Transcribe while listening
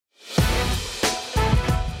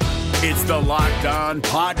It's the Locked On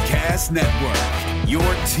Podcast Network, your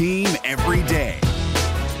team every day.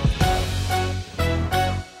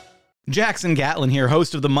 Jackson Gatlin here,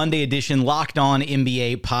 host of the Monday edition Locked On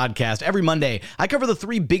NBA podcast. Every Monday, I cover the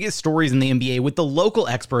three biggest stories in the NBA with the local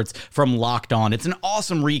experts from Locked On. It's an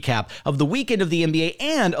awesome recap of the weekend of the NBA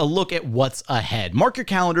and a look at what's ahead. Mark your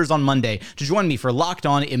calendars on Monday to join me for Locked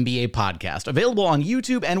On NBA podcast, available on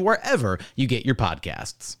YouTube and wherever you get your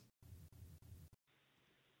podcasts.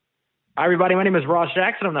 Hi, everybody. My name is Ross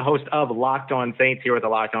Jackson. I'm the host of Locked On Saints here with the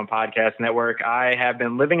Locked On Podcast Network. I have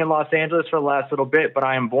been living in Los Angeles for the last little bit, but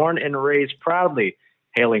I am born and raised proudly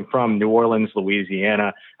hailing from New Orleans,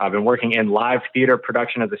 Louisiana. I've been working in live theater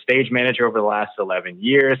production as a stage manager over the last 11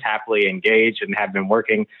 years, happily engaged, and have been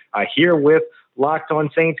working here with Locked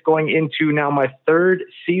On Saints going into now my third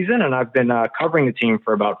season, and I've been covering the team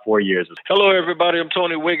for about 4 years. Hello, everybody. I'm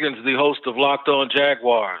Tony Wiggins, the host of Locked On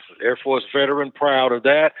Jaguars, Air Force veteran, proud of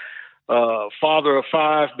that. Father of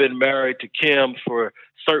five, been married to Kim for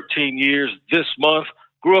 13 years this month.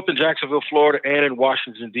 Grew up in Jacksonville, Florida, and in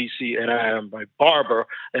Washington, D.C., and I am a barber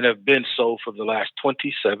and have been so for the last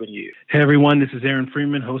 27 years. Hey, everyone. This is Aaron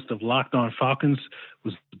Freeman, host of Locked On Falcons.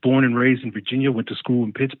 Was born and raised in Virginia, went to school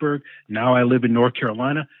in Pittsburgh. Now I live in North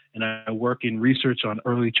Carolina, and I work in research on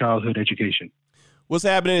early childhood education. What's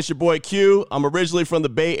happening? It's your boy Q. I'm originally from the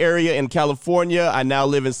Bay Area in California. I now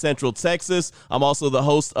live in Central Texas. I'm also the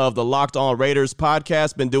host of the Locked On Raiders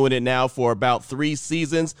podcast. Been doing it now for about 3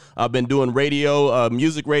 seasons. I've been doing radio,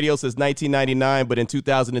 music radio since 1999, but in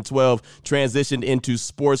 2012 transitioned into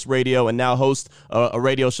sports radio and now host a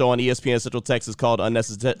radio show on ESPN Central Texas called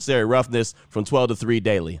Unnecessary Roughness from 12 to 3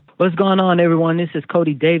 daily. What's going on, everyone? This is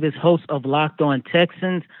Cody Davis, host of Locked On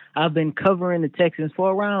Texans. I've been covering the Texans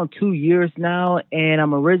for around 2 years now, and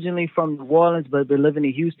I'm originally from New Orleans, but been living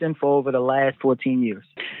in Houston for over the last 14 years.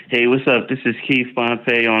 Hey, what's up? This is Keith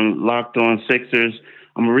Fonte on Locked On Sixers.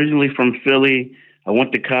 I'm originally from Philly. I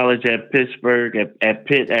went to college at Pittsburgh, at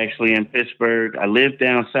Pitt, actually, in Pittsburgh. I lived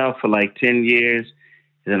down south for like 10 years,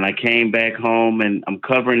 and then I came back home, and I'm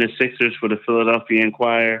covering the Sixers for the Philadelphia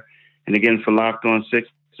Inquirer, and again for Locked On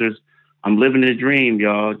Sixers. I'm living the dream,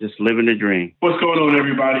 y'all. Just living the dream. What's going on,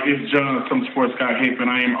 everybody? It's John from Sports Guy Hape, and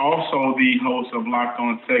I am also the host of Locked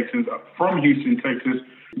On Texans from Houston, Texas,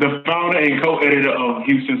 the founder and co-editor of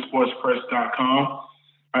HoustonSportsPress.com.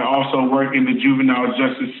 I also work in the juvenile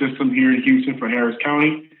justice system here in Houston for Harris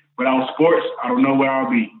County. Without sports, I don't know where I'll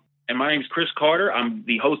be. And my name's Chris Carter. I'm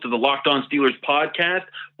the host of the Locked On Steelers podcast.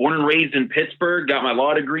 Born and raised in Pittsburgh. Got my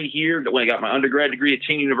law degree here. When I got my undergrad degree at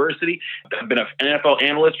Cheney University. I've been an NFL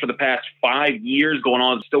analyst for the past 5 years, going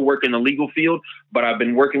on, still working in the legal field. But I've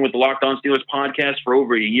been working with the Locked On Steelers podcast for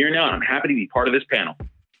over a year now, and I'm happy to be part of this panel.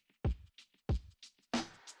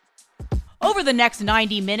 Over the next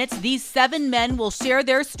 90 minutes, these 7 men will share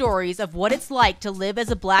their stories of what it's like to live as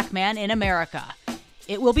a black man in America.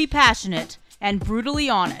 It will be passionate and brutally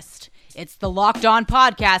honest. It's the Locked On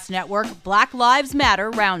Podcast Network Black Lives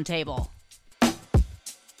Matter Roundtable.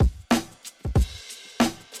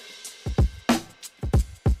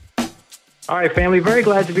 All right, family, very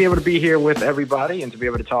glad to be able to be here with everybody and to be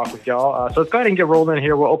able to talk with y'all. So let's go ahead and get rolling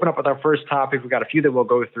here. We'll open up with our first topic. We've got a few that we'll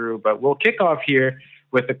go through, but we'll kick off here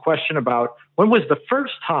with the question about when was the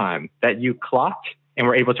first time that you clocked and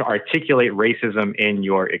were able to articulate racism in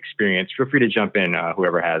your experience? Feel free to jump in,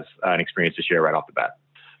 whoever has an experience to share right off the bat.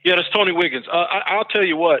 Yeah, that's Tony Wiggins. I'll tell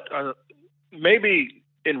you what, maybe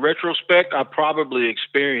in retrospect, I probably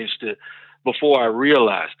experienced it before I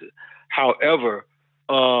realized it. However,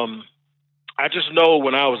 I just know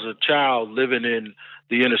when I was a child living in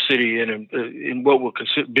the inner city and in what would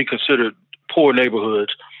be considered poor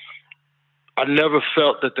neighborhoods, I never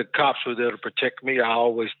felt that the cops were there to protect me. I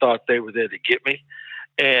always thought they were there to get me.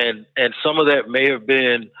 And some of that may have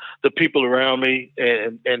been the people around me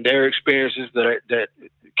and their experiences that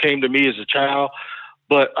came to me as a child.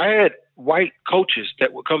 But I had white coaches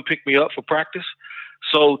that would come pick me up for practice.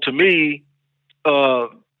 So to me,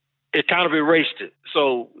 it kind of erased it.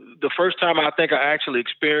 So the first time I think I actually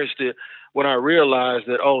experienced it when I realized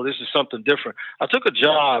that, oh, this is something different. I took a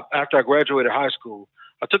job after I graduated high school.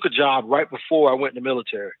 I took a job right before I went in the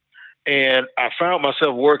military. And I found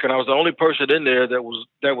myself working. I was the only person in there that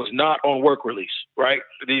was not on work release, right?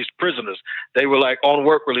 These prisoners, they were like on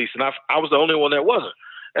work release. And I was the only one that wasn't.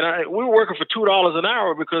 And we were working for $2 an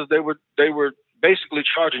hour because they were basically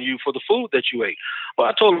charging you for the food that you ate. But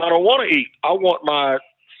I told them I don't want to eat. I want my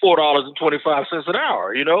 $4.25 an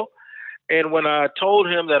hour, you know? And when I told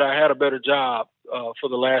him that I had a better job for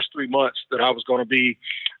the last 3 months, that I was going to be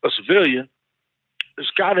a civilian, this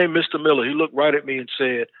guy named Mr. Miller, he looked right at me and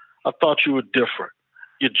said, I thought you were different.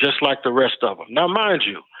 You're just like the rest of them. Now, mind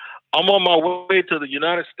you, I'm on my way to the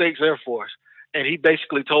United States Air Force. And he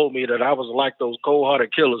basically told me that I was like those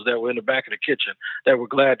cold-hearted killers that were in the back of the kitchen that were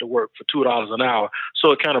glad to work for $2 an hour.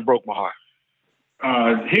 So it kind of broke my heart.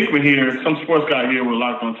 Hickman here, some sports guy here with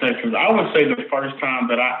Locked On Texans. I would say the first time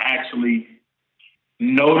that I actually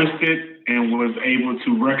noticed it and was able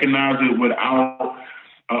to recognize it without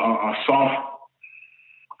a soft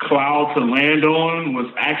cloud to land on was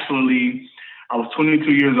actually, I was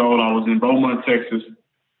 22 years old. I was in Beaumont, Texas.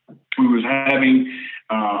 We was having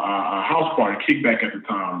a house party, kickback at the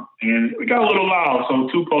time, and we got a little loud. So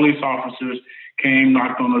 2 police officers came,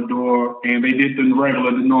 knocked on the door, and they did the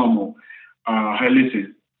regular, the normal. Hey,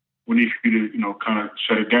 listen, we need you to, kind of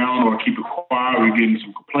shut it down or keep it quiet. We're getting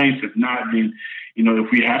some complaints. If not, then,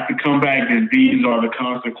 if we have to come back, then these are the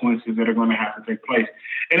consequences that are going to have to take place.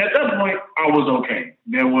 And at that point, I was okay.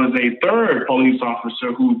 There was a third police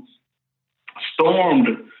officer who stormed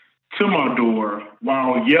to my door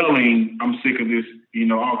while yelling, "I'm sick of this,"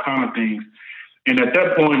 all kind of things. And at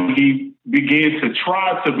that point, he began to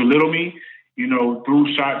try to belittle me,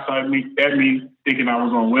 threw shots at me, thinking I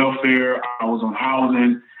was on welfare, I was on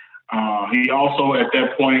housing. He also, at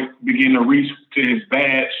that point, began to reach to his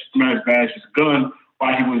his gun,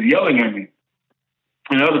 while he was yelling at me.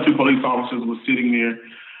 And the other 2 police officers were sitting there,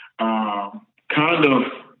 kind of,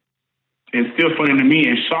 and still funny to me,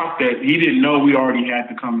 and shocked that he didn't know we already had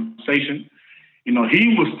the conversation.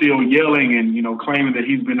 He was still yelling and, claiming that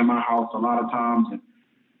he's been in my house a lot of times. And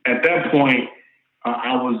at that point,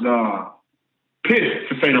 I was pissed,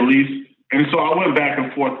 to say the least. And so I went back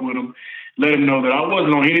and forth with him, let him know that I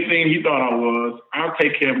wasn't on anything he thought I was. I'll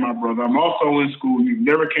take care of my brother. I'm also in school. He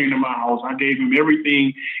never came to my house. I gave him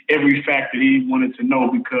everything, every fact that he wanted to know,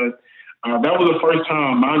 because that was the first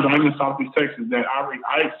time, I'm in Southeast Texas, that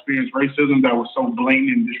I experienced racism that was so blatant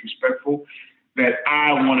and disrespectful that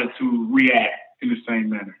I wanted to react in the same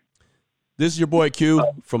manner. This is your boy Q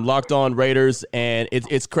from Locked On Raiders, and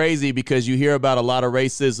it's crazy because you hear about a lot of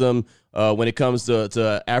racism when it comes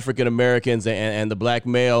to African Americans and the black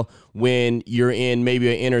male when you're in maybe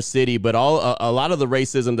an inner city. But a lot of the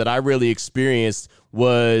racism that I really experienced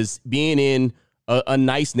was being in a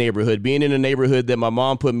nice neighborhood, being in a neighborhood that my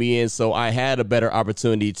mom put me in, so I had a better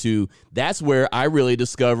opportunity to. That's where I really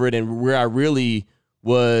discovered and where I really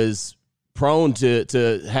was prone to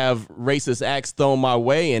have racist acts thrown my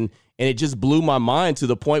way, and it just blew my mind to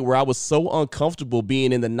the point where I was so uncomfortable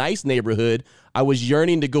being in the nice neighborhood. I was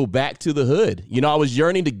yearning to go back to the hood. I was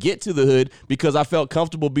yearning to get to the hood because I felt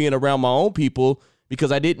comfortable being around my own people,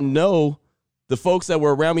 because I didn't know the folks that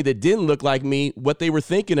were around me that didn't look like me, what they were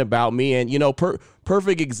thinking about me. And,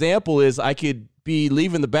 perfect example is I could be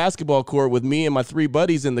leaving the basketball court with me and my 3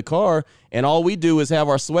 buddies in the car, and all we do is have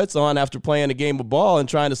our sweats on after playing a game of ball and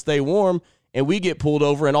trying to stay warm, and we get pulled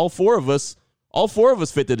over, and all four of us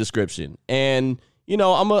fit the description. And,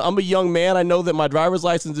 I'm a young man. I know that my driver's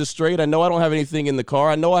license is straight. I know I don't have anything in the car.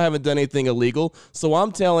 I know I haven't done anything illegal. So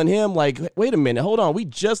I'm telling him, like, wait a minute, hold on. We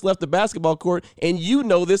just left the basketball court, and you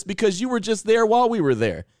know this because you were just there while we were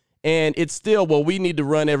there. And it's still, well, we need to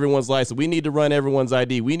run everyone's license. We need to run everyone's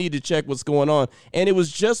ID. We need to check what's going on. And it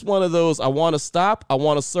was just one of those, I want to stop. I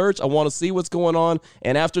want to search. I want to see what's going on.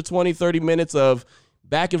 And after 20, 30 minutes of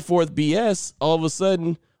back and forth BS, all of a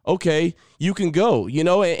sudden, okay, you can go,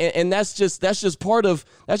 and that's just part of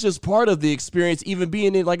the experience, even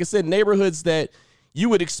being in, like I said, neighborhoods that you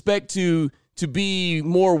would expect to be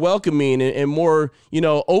more welcoming and more,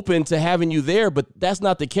 open to having you there. But that's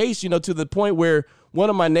not the case, to the point where one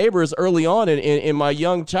of my neighbors early on in my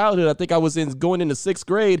young childhood, I think I was going into 6th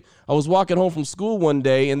grade, I was walking home from school one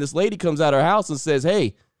day, and this lady comes out of her house and says,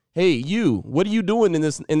 hey, you, what are you doing in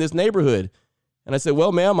this neighborhood? And I said,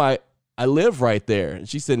 well, ma'am, I live right there. And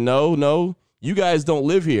she said, no, you guys don't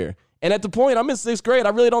live here. And at the point, I'm in 6th grade, I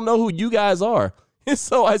really don't know who you guys are. And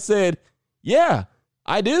so I said, yeah,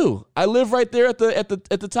 I do. I live right there at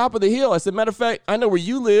the top of the hill. I said, matter of fact, I know where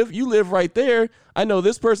you live. You live right there. I know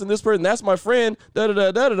this person, that's my friend,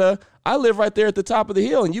 da-da-da-da-da-da. I live right there at the top of the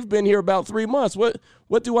hill, and you've been here about 3 months.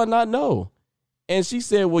 What do I not know? And she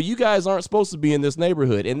said, well, you guys aren't supposed to be in this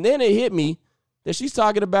neighborhood. And then it hit me that she's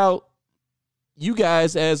talking about you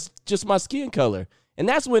guys as just my skin color. And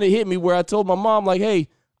that's when it hit me where I told my mom, like, hey,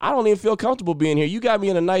 I don't even feel comfortable being here. You got me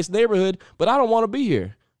in a nice neighborhood, but I don't want to be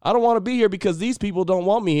here. I don't want to be here because these people don't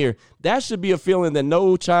want me here. That should be a feeling that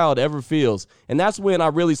no child ever feels. And that's when I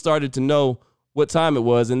really started to know what time it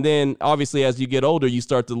was. And then obviously as you get older, you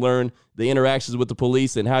start to learn the interactions with the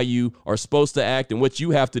police and how you are supposed to act and what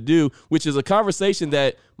you have to do, which is a conversation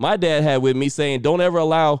that my dad had with me saying, don't ever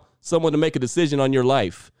allow someone to make a decision on your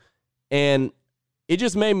life. And it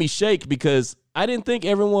just made me shake because I didn't think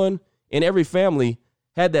everyone in every family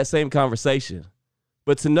had that same conversation.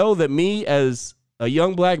 But to know that me as a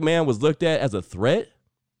young black man was looked at as a threat,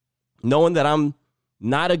 knowing that I'm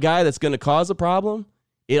not a guy that's going to cause a problem,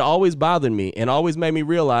 it always bothered me and always made me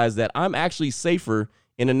realize that I'm actually safer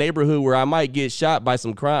in a neighborhood where I might get shot by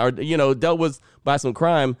some crime or, dealt with by some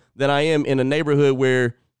crime than I am in a neighborhood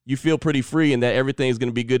where you feel pretty free and that everything's going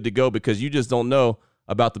to be good to go because you just don't know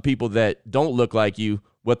about the people that don't look like you,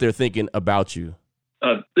 what they're thinking about you.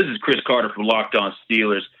 This is Chris Carter from Locked On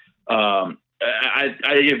Steelers.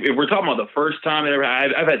 If we're talking about the first time,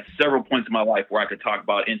 I've had several points in my life where I could talk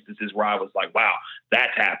about instances where I was like, wow,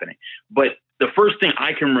 that's happening. But the first thing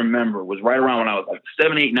I can remember was right around when I was like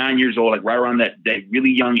 7, 8, 9 years old, like right around that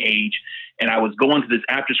really young age. And I was going to this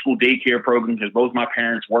after school daycare program because both my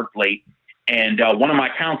parents worked late. And one of my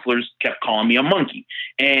counselors kept calling me a monkey.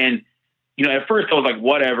 And, at first I was like,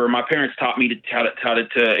 whatever. My parents taught me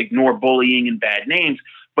to ignore bullying and bad names.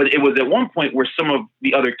 But it was at one point where some of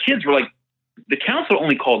the other kids were like, the counselor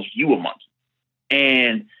only calls you a monkey.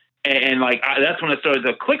 And that's when it started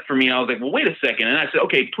to click for me. And I was like, well, wait a second. And I said,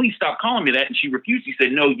 okay, please stop calling me that. And she refused. She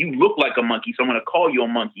said, no, you look like a monkey. So I'm going to call you a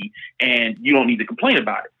monkey and you don't need to complain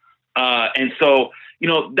about it. And so,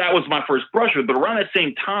 that was my first brush with it. But around that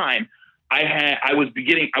same time, I was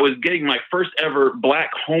getting my first ever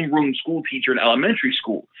black homeroom school teacher in elementary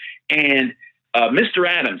school. And Mr.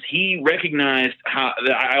 Adams, he recognized how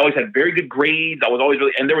I always had very good grades. I was always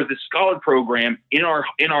and there was this scholar program in our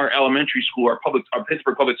elementary school, our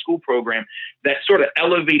Pittsburgh public school program that sort of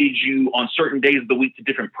elevated you on certain days of the week to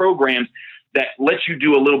different programs that lets you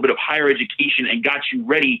do a little bit of higher education and got you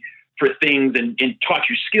ready for things and taught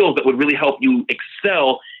you skills that would really help you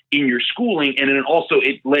excel in your schooling. And then also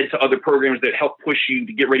it led to other programs that helped push you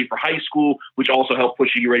to get ready for high school, which also helped push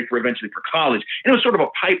you ready for eventually for college. And it was sort of a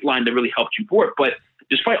pipeline that really helped you for it. But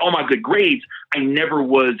despite all my good grades, I never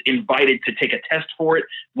was invited to take a test for it,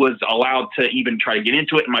 was allowed to even try to get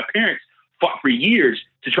into it. And my parents fought for years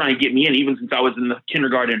to try and get me in, even since I was in the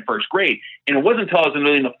kindergarten and first grade. And it wasn't until I was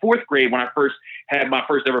in the fourth grade when I first had my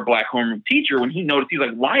first ever black homeroom teacher, when he noticed, he's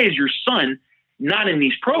like, why is your son not in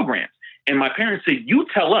these programs? And my parents said, you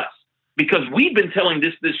tell us, because we've been telling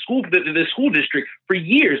this school district for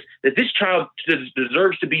years that this child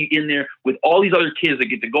deserves to be in there with all these other kids that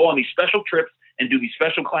get to go on these special trips and do these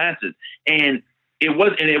special classes. And it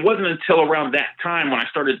wasn't until around that time when I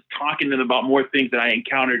started talking to them about more things that I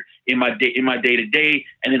encountered in my day to day,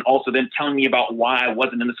 and then also them telling me about why I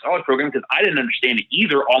wasn't in the scholar program, because I didn't understand it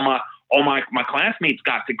either. All my classmates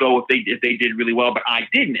got to go if they did really well, but I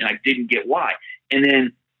didn't, and I didn't get why. And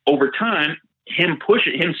then over time, him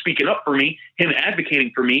speaking up for me, him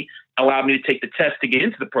advocating for me, allowed me to take the test to get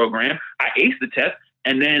into the program. I aced the test,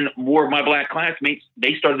 and then more of my black classmates,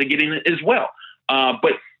 they started to get in as well.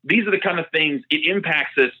 But these are the kind of things, it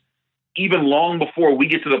impacts us even long before we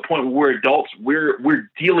get to the point where we're adults. We're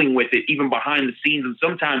dealing with it even behind the scenes, and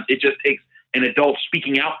sometimes it just takes an adult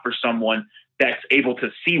speaking out for someone that's able to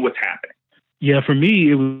see what's happening. Yeah, for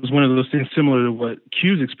me, it was one of those things similar to what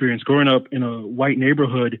Q's experienced. Growing up in a white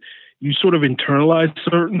neighborhood, you sort of internalize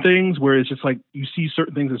certain things where it's just like you see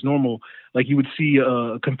certain things as normal. Like you would see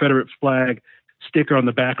a Confederate flag sticker on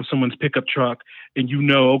the back of someone's pickup truck, and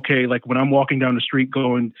okay, like when I'm walking down the street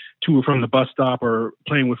going to or from the bus stop or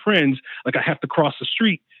playing with friends, like I have to cross the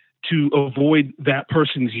street to avoid that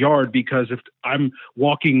person's yard, because if I'm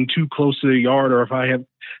walking too close to the yard or if I have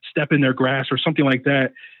step in their grass or something like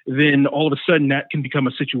that, then all of a sudden that can become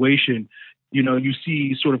a situation. You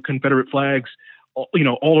see sort of Confederate flags,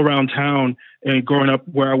 all around town, and growing up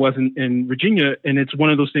where I was in Virginia. And it's one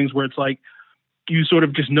of those things where it's like, you sort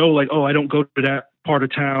of just know, like, oh, I don't go to that part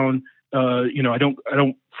of town. I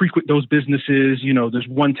don't frequent those businesses. There's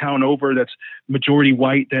one town over that's majority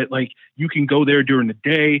white that like you can go there during the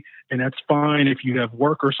day and that's fine if you have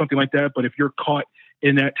work or something like that. But if you're caught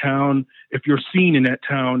in that town, if you're seen in that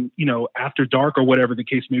town, after dark or whatever the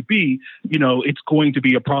case may be, it's going to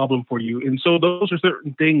be a problem for you. And so those are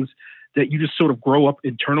certain things that you just sort of grow up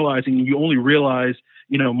internalizing, and you only realize,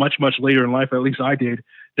 much, much later in life, at least I did,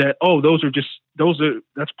 that,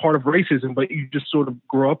 that's part of racism, but you just sort of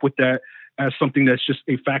grow up with that as something that's just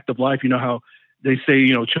a fact of life. You know how they say,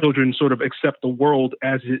 children sort of accept the world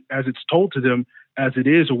as it's told to them, as it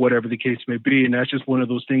is, or whatever the case may be. And that's just one of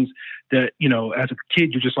those things that, as a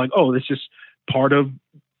kid, you're just like, oh, that's just part of,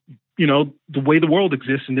 the way the world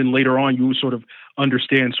exists. And then later on, you sort of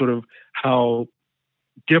understand sort of how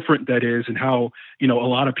different that is, and how, a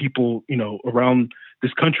lot of people, around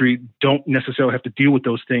this country don't necessarily have to deal with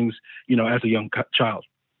those things, as a young child.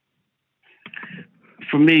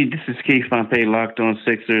 For me, this is Keith Pompey, Locked On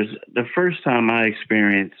Sixers. The first time I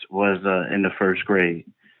experienced was in the first grade.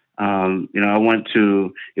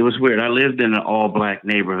 It was weird. I lived in an all black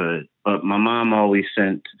neighborhood, but my mom always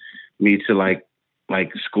sent me to like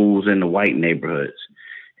schools in the white neighborhoods.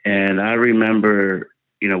 And I remember,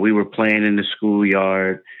 we were playing in the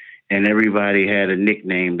schoolyard and everybody had a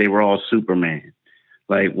nickname. They were all Superman.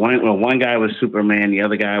 Like one guy was Superman, the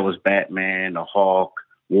other guy was Batman, the Hulk,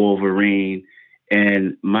 Wolverine.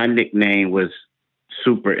 And my nickname was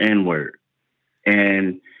Super N-word.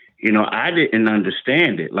 And, I didn't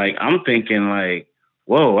understand it. Like, I'm thinking like,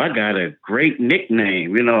 whoa, I got a great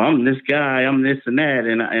nickname. I'm this guy, I'm this and that.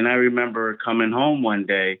 And I remember coming home one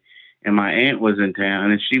day and my aunt was in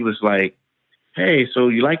town and she was like, hey, so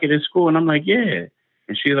you like it at school? And I'm like, yeah.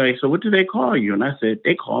 And she's like, so what do they call you? And I said,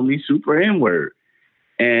 they call me Super N-word.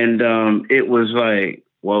 And it was like,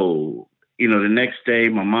 whoa. The next day,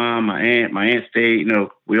 my mom, my aunt stayed,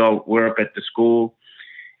 we all were up at the school.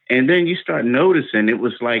 And then you start noticing it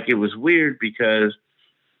was weird because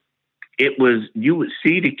you would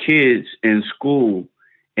see the kids in school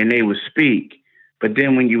and they would speak, but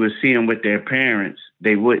then when you would see them with their parents,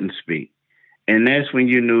 they wouldn't speak. And that's when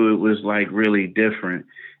you knew it was like really different.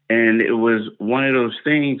 And it was one of those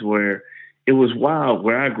things where it was wild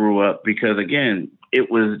where I grew up because again,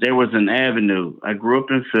 there was an avenue. I grew up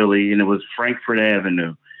in Philly and it was Frankfurt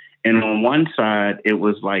Avenue. And on one side, it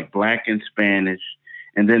was like black and Spanish.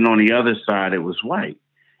 And then on the other side, it was white.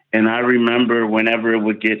 And I remember whenever it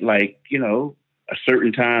would get like, a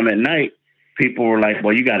certain time at night, people were like,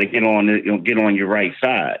 well, you got to get on your right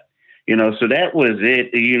side. So that was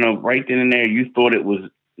it. Right then and there, you thought it was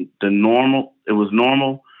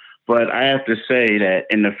normal. But I have to say that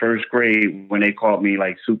in the first grade, when they called me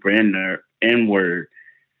like Super N-word,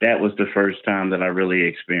 that was the first time that I really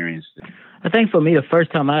experienced it. I think for me, the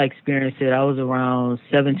first time I experienced it, I was around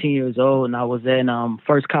 17 years old, and I was in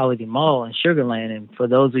First Colony Mall in Sugar Land. And for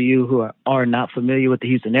those of you who are not familiar with the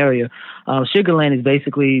Houston area, Sugar Land is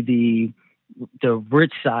basically the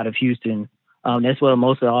rich side of Houston. That's where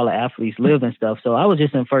most of all the athletes live and stuff. So I was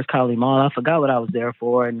just in First Colony Mall. I forgot what I was there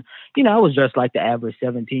for. And, I was dressed like the average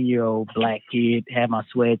 17-year-old black kid, had my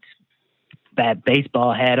sweats, bad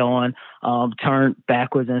baseball hat on, turned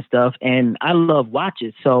backwards and stuff. And I love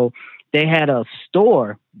watches. So they had a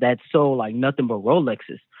store that sold like nothing but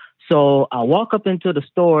Rolexes. So I walk up into the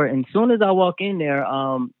store, and as soon as I walk in there,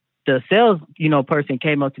 the sales, person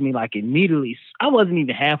came up to me like immediately. I wasn't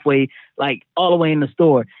even halfway, like all the way in the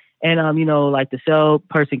store. And, like the sales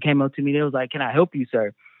person came up to me. They was like, can I help you,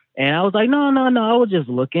 sir? And I was like, no. I was just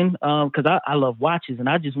looking because I love watches, and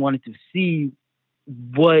I just wanted to see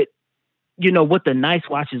what the nice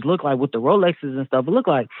watches look like, what the Rolexes and stuff look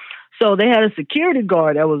like. So they had a security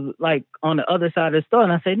guard that was like on the other side of the store.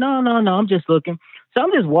 And I said, no, I'm just looking. So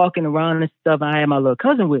I'm just walking around and stuff. And I had my little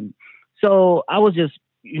cousin with me. So I was just,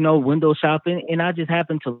 window shopping. And I just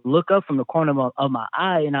happened to look up from the corner of my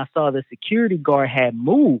eye, and I saw the security guard had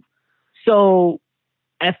moved. So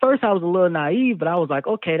at first I was a little naive, but I was like,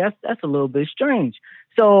 okay, that's a little bit strange.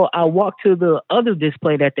 So I walked to the other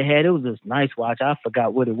display that they had. It was this nice watch. I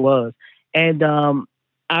forgot what it was. And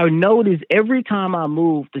I noticed every time I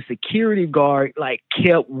moved, the security guard like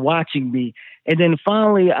kept watching me. And then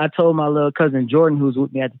finally, I told my little cousin Jordan, who was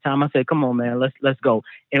with me at the time, I said, "Come on, man, let's go."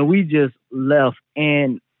 And we just left.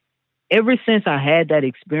 And ever since I had that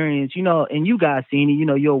experience, and you guys seen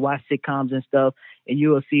it, you'll watch sitcoms and stuff, and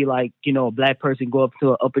you'll see like a black person go up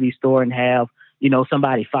to an uppity store and have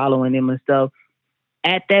somebody following him and stuff.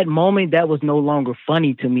 At that moment, that was no longer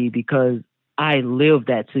funny to me because I lived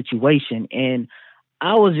that situation. And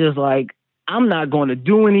I was just like, I'm not going to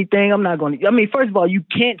do anything. First of all, you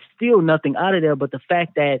can't steal nothing out of there. But the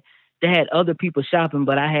fact that they had other people shopping,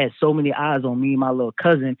 but I had so many eyes on me and my little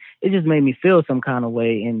cousin, it just made me feel some kind of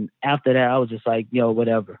way. And after that, I was just like,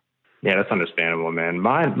 whatever. Yeah, that's understandable, man.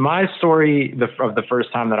 My story of the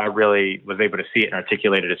first time that I really was able to see it and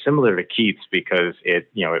articulate it is similar to Keith's because it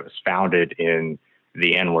was founded in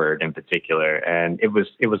the N-word in particular. And it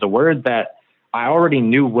was a word that I already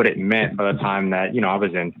knew what it meant by the time that, I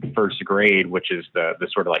was in first grade, which is the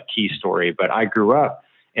sort of like key story. But I grew up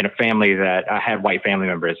in a family that I had white family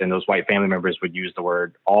members, and those white family members would use the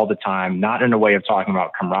word all the time, not in a way of talking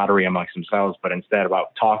about camaraderie amongst themselves, but instead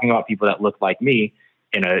about talking about people that looked like me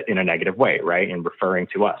in a negative way, right? And referring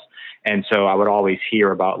to us. And so I would always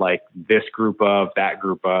hear about like this group of, that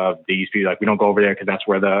group of, these people, like we don't go over there because that's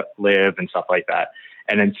where they live and stuff like that.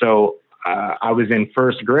 And then so I was in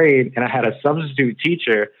first grade and I had a substitute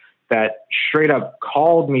teacher that straight up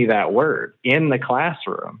called me that word in the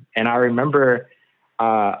classroom. And I remember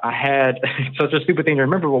I had such a stupid thing to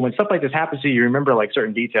remember, but when stuff like this happens to you, you remember like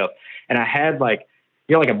certain details. And I had like,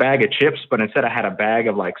 like a bag of chips, but instead I had a bag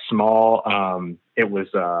of like small, it was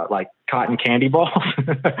like cotton candy balls.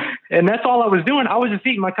 And that's all I was doing. I was just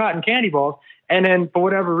eating my cotton candy balls. And then for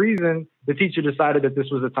whatever reason, the teacher decided that this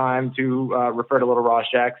was the time to refer to little Ross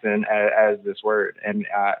Jackson as this word. And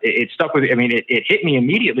it stuck with me. I mean, it hit me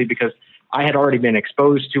immediately because I had already been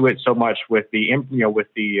exposed to it so much with the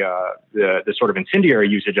sort of incendiary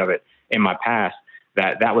usage of it in my past.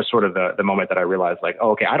 That was sort of the moment that I realized, like,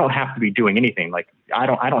 oh, okay, I don't have to be doing anything. Like, I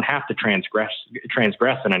don't have to transgress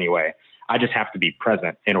in any way. I just have to be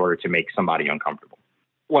present in order to make somebody uncomfortable.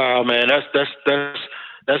 Wow, man,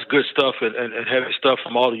 that's good stuff and heavy stuff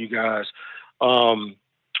from all of you guys. I'm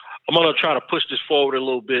gonna try to push this forward a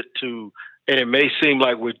little bit and it may seem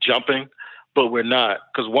like we're jumping, but we're not.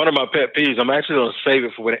 Because one of my pet peeves, I'm actually gonna save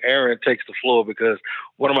it for when Aaron takes the floor, because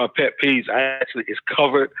one of my pet peeves actually is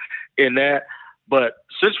covered in that. But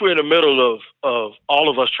since we're in the middle of all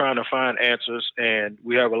of us trying to find answers, and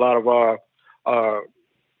we have a lot of our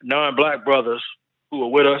non-Black brothers who are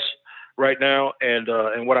with us right now,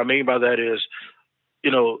 and what I mean by that is,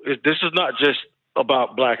 this is not just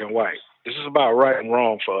about black and white. This is about right and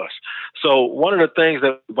wrong for us. So one of the things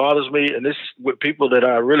that bothers me, and this is with people that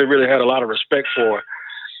I really, really had a lot of respect for,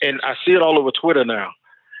 and I see it all over Twitter now,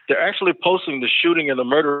 they're actually posting the shooting and the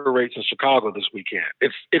murder rates in Chicago this weekend.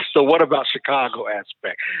 It's the what about Chicago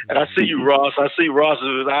aspect. And I see you, Ross. I see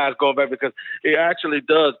Ross's eyes going back, because it actually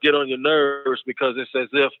does get on your nerves, because it's as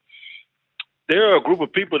if there are a group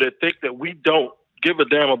of people that think that we don't give a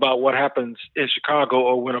damn about what happens in Chicago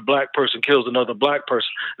or when a black person kills another black person.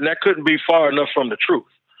 And that couldn't be far enough from the truth.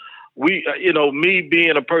 We, me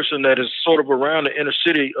being a person that is sort of around the inner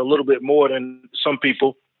city a little bit more than some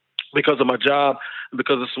people, because of my job and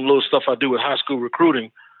because of some little stuff I do with high school recruiting,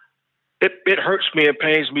 it hurts me and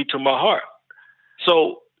pains me to my heart.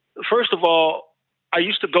 So first of all, I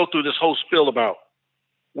used to go through this whole spiel about,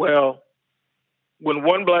 well, when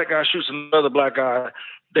one black guy shoots another black guy,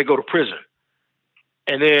 they go to prison.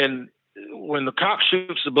 And then when the cop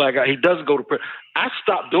shoots the black guy, he doesn't go to prison. I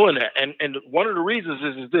stopped doing that. And one of the reasons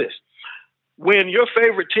is this. When your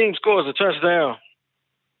favorite team scores a touchdown,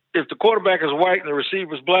 if the quarterback is white and the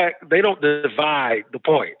receiver is black, they don't divide the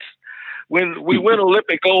points. When we win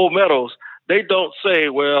Olympic gold medals, they don't say,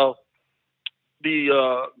 well,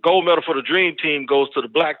 the gold medal for the dream team goes to the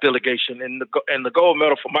black delegation, and the gold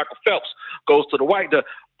medal for Michael Phelps goes to the white.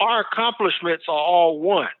 Our accomplishments are all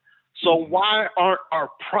one. So why aren't our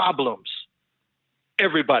problems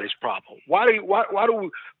everybody's problem? Why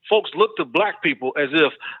do folks look to black people as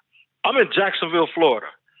if, I'm in Jacksonville, Florida.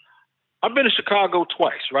 I've been to Chicago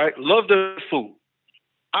twice, right? Love their food.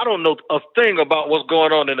 I don't know a thing about what's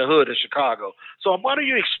going on in the hood of Chicago. So why do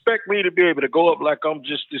you expect me to be able to go up like I'm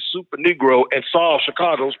just this super Negro and solve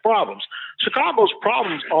Chicago's problems? Chicago's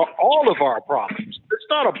problems are all of our problems. It's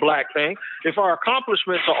not a black thing. If our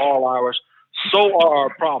accomplishments are all ours, so are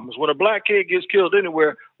our problems. When a black kid gets killed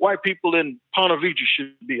anywhere, white people in Ponte Vedra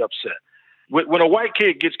should be upset. When a white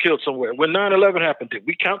kid gets killed somewhere, when 9/11 happened, did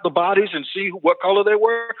we count the bodies and see what color they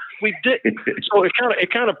were? We didn't. So it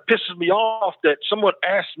kind of pisses me off that someone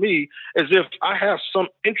asked me as if I have some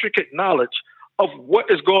intricate knowledge of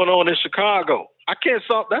what is going on in Chicago. I can't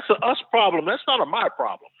solve. That's an us problem. That's not a my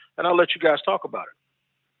problem. And I'll let you guys talk about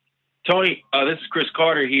it. Tony, this is Chris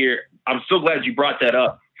Carter here. I'm so glad you brought that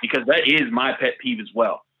up, because that is my pet peeve as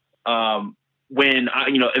well. When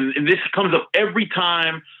and this comes up every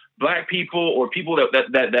time Black people or people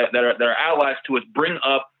that are allies to us bring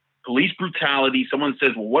up police brutality. Someone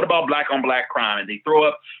says, well, what about black on black crime? And they throw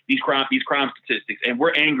up these crime statistics, and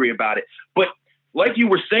we're angry about it. But like you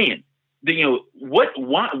were saying,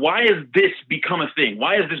 why has this become a thing?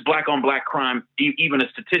 Why is this black on black crime even a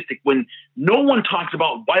statistic when no one talks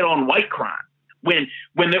about white on white crime? When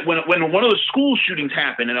one of the school shootings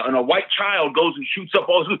happen and a white child goes and shoots up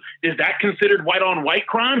all the schools, is that considered white on white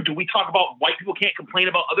crime? Do we talk about white people can't complain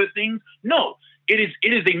about other things? No, it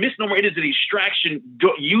is a misnomer. It is a distraction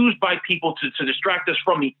used by people to distract us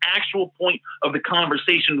from the actual point of the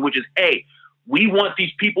conversation, which is, hey, we want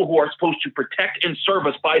these people who are supposed to protect and serve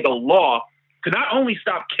us by the law to not only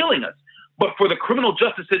stop killing us, but for the criminal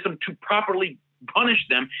justice system to properly punish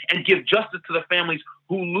them and give justice to the families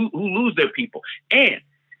who lose their people. And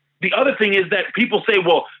the other thing is that people say,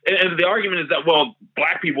 well, and the argument is that, well,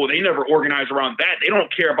 black people, they never organize around that. They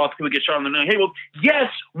don't care about the people who get shot on the night. Hey, well,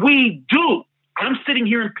 yes, we do. I'm sitting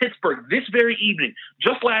here in Pittsburgh this very evening.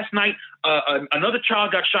 Just last night, another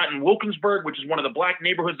child got shot in Wilkinsburg, which is one of the black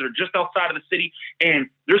neighborhoods that are just outside of the city. And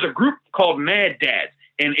there's a group called Mad Dads.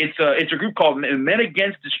 and it's a group called Men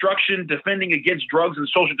Against Destruction, Defending Against Drugs and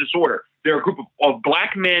Social Disorder. They're a group of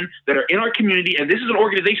black men that are in our community, and this is an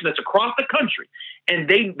organization that's across the country, and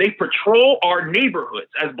they patrol our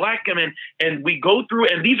neighborhoods as black men, and we go through,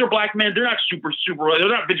 and these are black men. They're not they're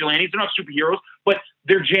not vigilantes, they're not superheroes, but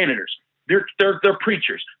they're janitors. They're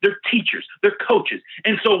preachers, they're teachers, they're coaches.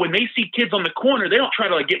 And so when they see kids on the corner, they don't try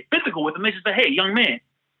to get physical with them. They just say, hey, young man,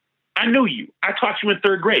 I know you. I taught you in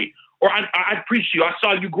 3rd grade. Or I preached you. I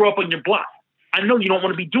saw you grow up on your block. I know you don't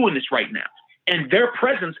want to be doing this right now. And their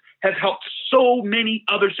presence has helped so many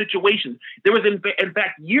other situations. There was, in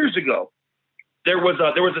fact, years ago, there was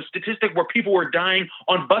a statistic where people were dying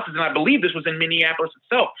on buses, and I believe this was in Minneapolis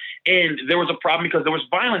itself. And there was a problem because there was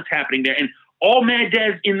violence happening there. And all Mad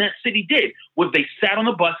Dads in that city did was they sat on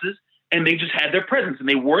the buses and they just had their presence, and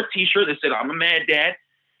they wore a T-shirt that said, "I'm a Mad Dad."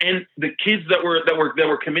 And the kids that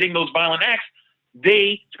were committing those violent acts,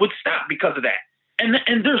 they would stop because of that.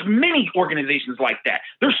 And there's many organizations like that.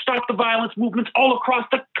 There's Stop the Violence movements all across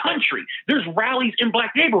the country. There's rallies in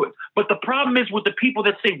black neighborhoods. But the problem is with the people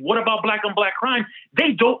that say, what about black on black crime?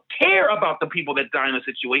 They don't care about the people that die in the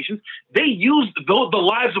situations. They use the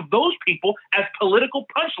lives of those people as political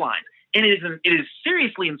punchlines. And it is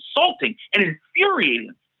seriously insulting and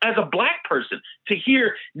infuriating as a black person to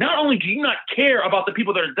hear, not only do you not care about the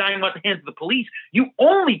people that are dying at the hands of the police, you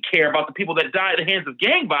only care about the people that die at the hands of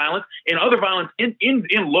gang violence and other violence in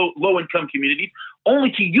low-income communities, only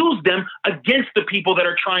to use them against the people that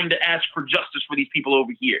are trying to ask for justice for these people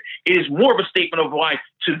over here. It is more of a statement of why,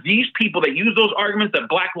 to these people that use those arguments, that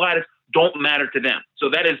black lives don't matter to them. So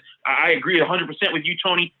that is, I agree 100% with you,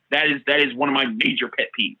 Tony. That is one of my major pet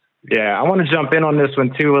peeves. Yeah, I want to jump in on this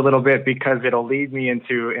one too a little bit because it'll lead me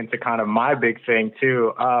into kind of my big thing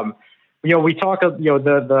too. We talk of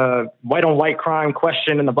the white on white crime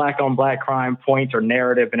question and the black on black crime point or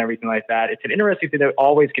narrative and everything like that. It's an interesting thing that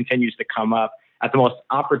always continues to come up at the most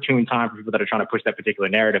opportune time for people that are trying to push that particular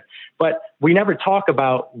narrative. But we never talk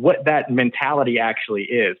about what that mentality actually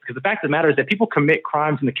is, because the fact of the matter is that people commit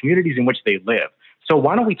crimes in the communities in which they live. So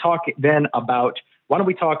why don't we talk then about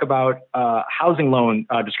housing loan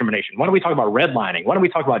discrimination? Why don't we talk about redlining? Why don't we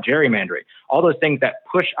talk about gerrymandering? All those things that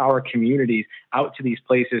push our communities out to these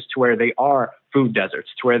places to where they are food deserts,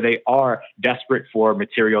 to where they are desperate for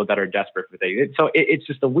material that are desperate for things. So it's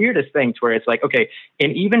just the weirdest thing to where it's like, okay,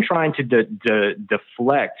 and even trying to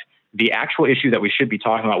deflect the actual issue that we should be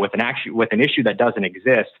talking about with an issue that doesn't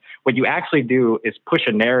exist, what you actually do is push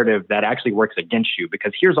a narrative that actually works against you,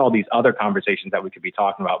 because here's all these other conversations that we could be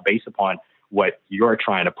talking about based upon what you're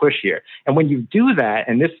trying to push here. And when you do that,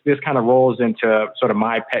 and this kind of rolls into sort of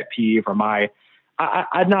my pet peeve or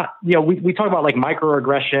we talk about like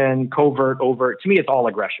microaggression, covert, overt. To me, it's all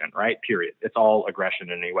aggression, right? Period. It's all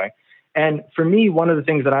aggression in any way. And for me, one of the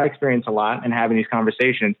things that I experience a lot in having these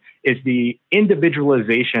conversations is the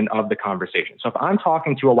individualization of the conversation. So if I'm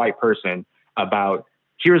talking to a white person about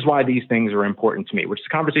here's why these things are important to me, which is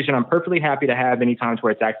a conversation I'm perfectly happy to have any times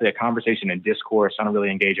where it's actually a conversation and discourse. I don't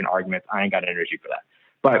really engage in arguments. I ain't got energy for that.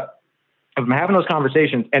 But if I'm having those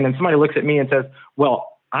conversations and then somebody looks at me and says,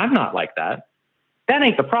 well, I'm not like that, that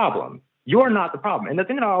ain't the problem. You're not the problem. And the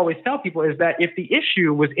thing that I always tell people is that if the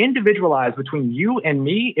issue was individualized between you and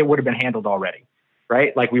me, it would have been handled already,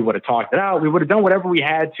 right? Like we would have talked it out. We would have done whatever we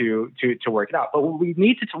had to work it out. But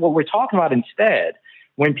what we're talking about instead,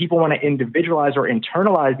 when people want to individualize or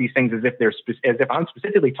internalize these things as if I'm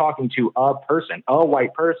specifically talking to a person, a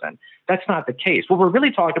white person, that's not the case. What we're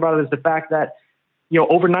really talking about is the fact that,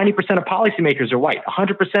 over 90% of policymakers are white.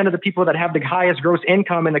 100% of the people that have the highest gross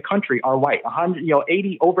income in the country are white.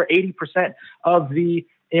 Over 80% of the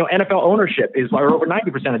NFL ownership is white, or over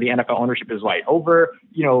 90% of the NFL ownership is white. Over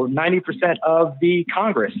 90% of the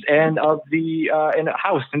Congress and of the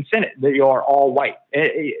House and Senate, they are all white.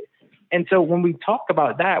 And so when we talk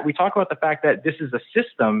about that, we talk about the fact that this is a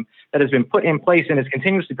system that has been put in place and is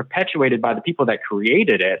continuously perpetuated by the people that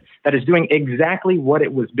created it, that is doing exactly what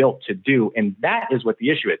it was built to do. And that is what the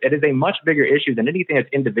issue is. It is a much bigger issue than anything that's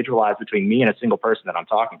individualized between me and a single person that I'm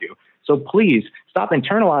talking to. So please stop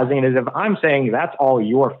internalizing it as if I'm saying that's all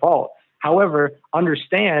your fault. However,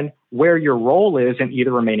 understand where your role is in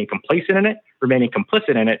either remaining complacent in it, remaining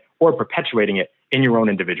complicit in it, or perpetuating it in your own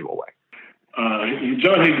individual way.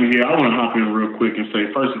 John Hickman here. I want to hop in real quick and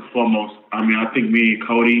say, first and foremost, I think me and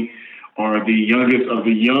Cody are the youngest of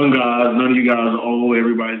the young guys. None of you guys are old.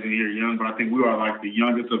 Everybody's in here young, but I think we are like the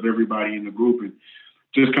youngest of everybody in the group, and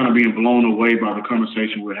just kind of being blown away by the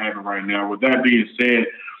conversation we're having right now. With that being said,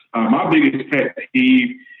 my biggest pet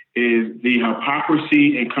peeve is the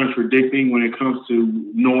hypocrisy and contradicting when it comes to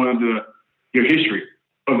knowing your history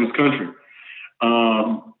of this country.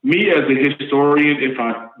 Me as a historian, if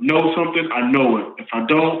I know something, I know it. If I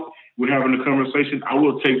don't, we're having a conversation, I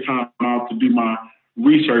will take time out to do my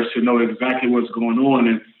research to know exactly what's going on.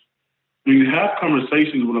 And when you have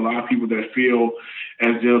conversations with a lot of people that feel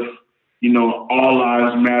as if, all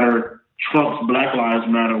lives matter trumps Black Lives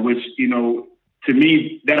Matter, which, to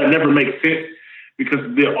me, that'll never make sense,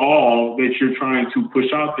 because the all that you're trying to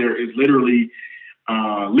push out there is literally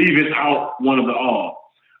leaving out one of the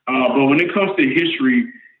all. But when it comes to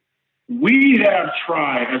history, we have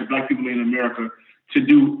tried as Black people in America to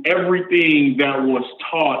do everything that was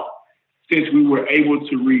taught since we were able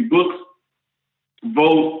to read books,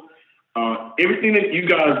 vote, everything that you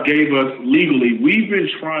guys gave us legally. We've been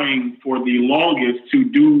trying for the longest to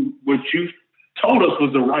do what you told us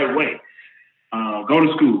was the right way. Go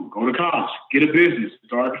to school, go to college, get a business,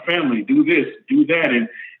 start a family, do this, do that, and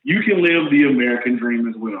you can live the American dream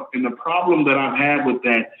as well. And the problem that I've had with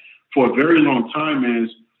that for a very long time is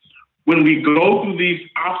when we go through these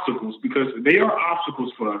obstacles, because they are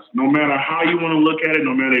obstacles for us, no matter how you want to look at it,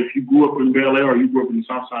 no matter if you grew up in Bel Air or you grew up in the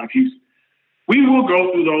South Side of Houston, we will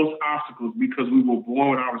go through those obstacles because we were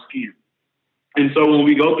born with our skin. And so when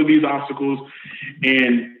we go through these obstacles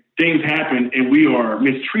and things happen and we are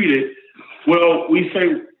mistreated, well, we say,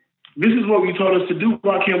 this is what you told us to do.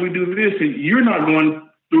 Why can't we do this? And you're not going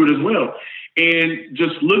through it as well. And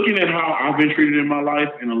just looking at how I've been treated in my life,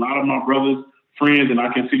 and a lot of my brothers, friends, and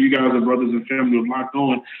I consider you guys as brothers and family of Locked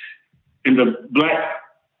On, and the black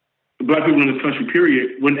people in this country,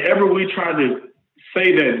 period, whenever we try to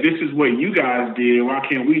say that this is what you guys did, why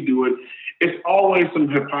can't we do it? It's always some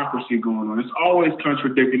hypocrisy going on. It's always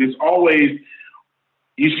contradicting. It's always,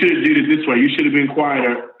 you should have did it this way. You should have been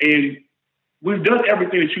quieter. And we've done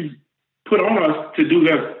everything that you put on us to do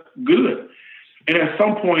that's good. And at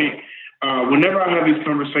some point, whenever I have these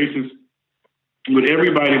conversations with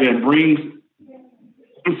everybody that brings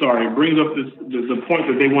up the point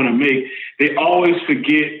that they want to make, they always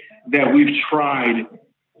forget that we've tried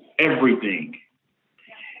everything.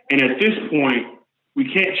 And at this point,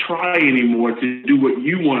 we can't try anymore to do what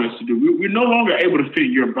you want us to do. We're no longer able to fit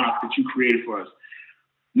your box that you created for us.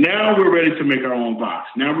 Now we're ready to make our own box.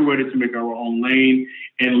 Now we're ready to make our own lane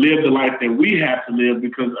and live the life that we have to live,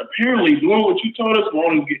 because apparently doing what you told us will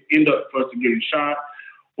only end up for us to get shot,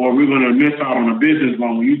 or we're going to miss out on a business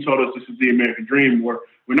loan when you told us this is the American dream, or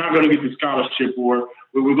we're not going to get the scholarship, or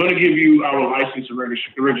we're going to give you our license and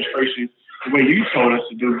registration the way you told us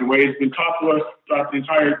to do, the way it's been taught to us throughout the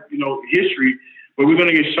entire history, but we're going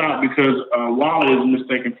to get shot because wallet is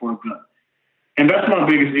mistaken for a gun. And that's my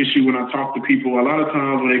biggest issue when I talk to people. A lot of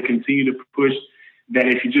times when they continue to push that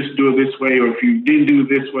if you just do it this way, or if you didn't do it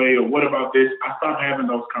this way, or what about this, I stop having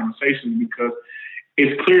those conversations, because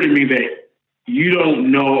it's clear to me that you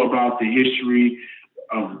don't know about the history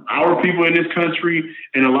of our people in this country.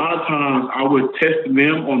 And a lot of times I would test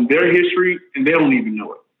them on their history and they don't even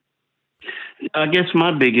know it. I guess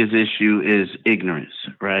my biggest issue is ignorance,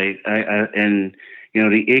 right? And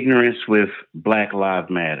the ignorance with Black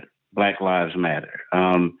Lives Matter.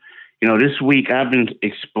 This week I've been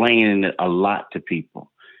explaining it a lot to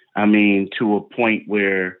people. I mean, to a point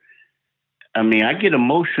where, I get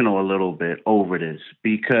emotional a little bit over this,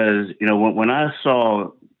 because, when I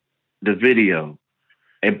saw the video,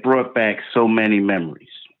 it brought back so many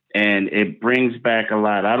memories, and it brings back a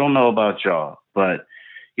lot. I don't know about y'all, but,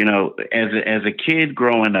 as a kid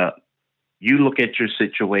growing up, you look at your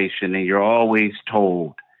situation and you're always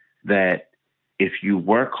told that if you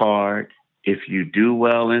work hard, if you do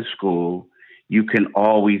well in school, you can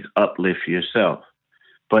always uplift yourself.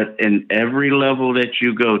 But in every level that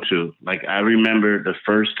you go to, like I remember the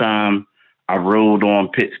first time I rode on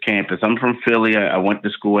Pitt's campus. I'm from Philly. I went to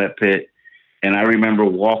school at Pitt. And I remember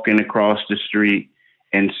walking across the street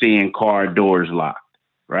and seeing car doors locked,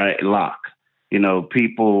 right?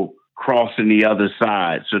 People crossing the other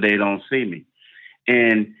side so they don't see me.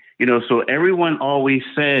 And, so everyone always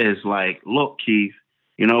says, like, look, Keith,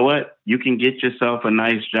 you know what? You can get yourself a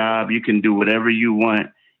nice job. You can do whatever you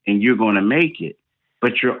want and you're going to make it.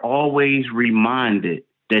 But you're always reminded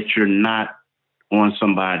that you're not on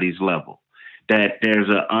somebody's level, that there's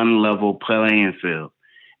an unlevel playing field.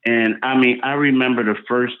 And I remember the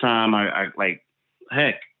first time I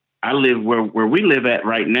live where we live at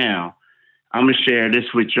right now. I'm going to share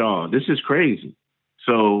this with y'all. This is crazy.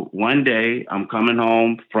 So one day I'm coming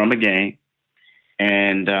home from a game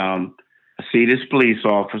and I see this police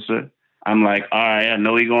officer. I'm like, all right, I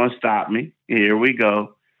know he's going to stop me. Here we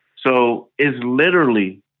go. So it's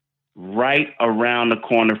literally right around the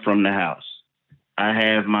corner from the house. I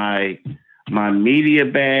have my media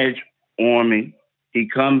badge on me. He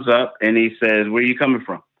comes up and he says, where are you coming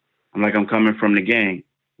from? I'm like, I'm coming from the game.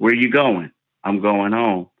 Where you going? I'm going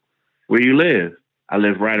home. Where you live? I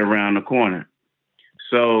live right around the corner.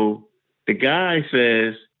 So the guy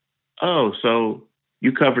says, oh, so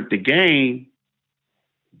you covered the game.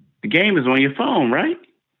 The game is on your phone, right?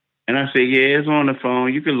 And I said, yeah, it's on the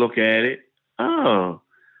phone. You can look at it. Oh,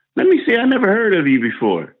 let me see. I never heard of you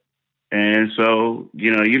before. And so,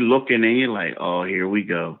 you're looking and you're like, oh, here we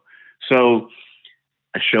go. So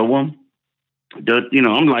I show him,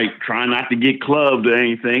 I'm like trying not to get clubbed or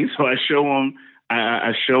anything. So I show him,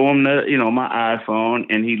 I show him my iPhone,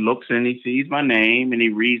 and he looks and he sees my name and he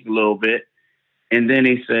reads a little bit. And then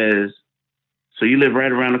he says, so you live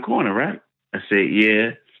right around the corner, right? I said,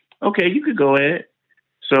 yeah. Okay, you could go ahead.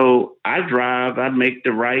 So I drive, I make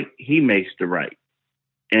the right, he makes the right.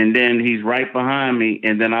 And then he's right behind me,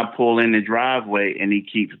 and then I pull in the driveway, and he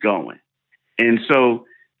keeps going. And so,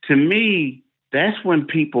 to me, that's when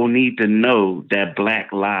people need to know that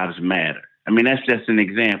Black Lives Matter. I mean, that's just an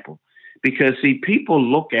example. Because, see, people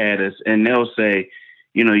look at us, and they'll say,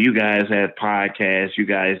 you guys have podcasts, you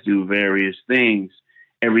guys do various things,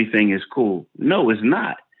 everything is cool. No, it's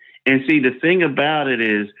not. And, see, the thing about it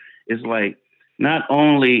is like, not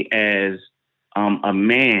only as a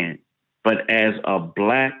man, but as a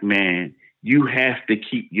Black man, you have to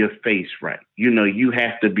keep your face right. You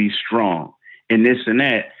have to be strong and this and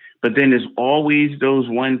that. But then there's always those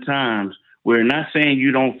one times where, not saying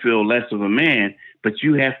you don't feel less of a man, but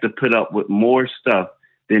you have to put up with more stuff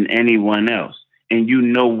than anyone else. And you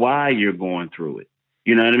know why you're going through it.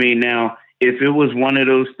 You know what I mean? Now, if it was one of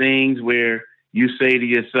those things where you say to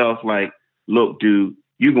yourself, like, look, dude,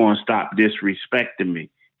 you're going to stop disrespecting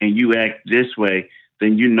me, and you act this way,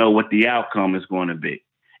 then you know what the outcome is going to be.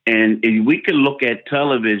 And if we could look at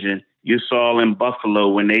television, you saw in Buffalo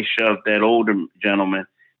when they shoved that older gentleman,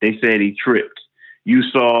 they said he tripped. You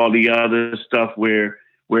saw the other stuff where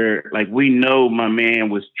like, we know my man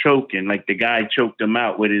was choking, like the guy choked him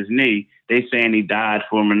out with his knee. They saying he died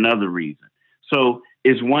from another reason. So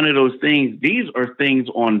it's one of those things. These are things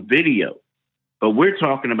on video, but we're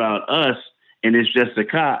talking about us, and it's just a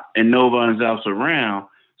cop and no one else around.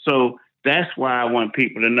 So that's why I want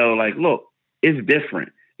people to know, like, look, it's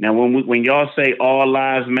different. Now, when y'all say all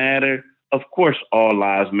lives matter, of course all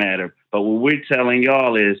lives matter. But what we're telling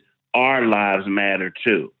y'all is our lives matter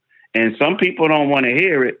too. And some people don't want to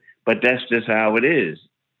hear it, but that's just how it is.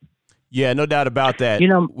 Yeah, no doubt about that.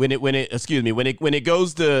 When it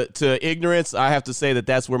goes to ignorance, I have to say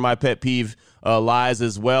that's where my pet peeve lies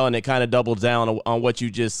as well, and it kind of doubles down on what you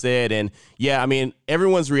just said. And yeah, I mean,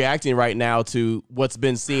 everyone's reacting right now to what's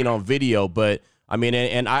been seen on video, but I mean,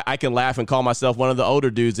 and I can laugh and call myself one of the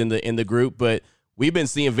older dudes in the group, but we've been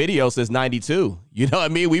seeing videos since '92. You know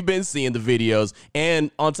what I mean? We've been seeing the videos,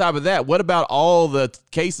 and on top of that, what about all the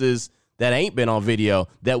cases that ain't been on video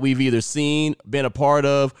that we've either seen, been a part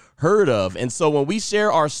of, heard of? And so when we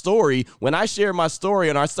share our story, when I share my story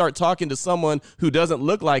and I start talking to someone who doesn't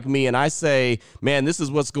look like me, and I say, man, this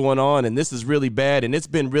is what's going on, and this is really bad, and it's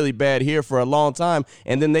been really bad here for a long time,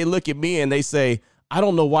 and then they look at me and they say, I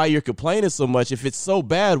don't know why you're complaining so much. If it's so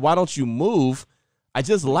bad, why don't you move? I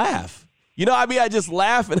just laugh. I just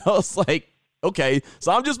laugh, and I was like, okay,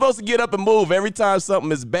 so I'm just supposed to get up and move every time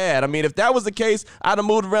something is bad. I mean, if that was the case, I'd have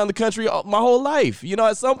moved around the country my whole life.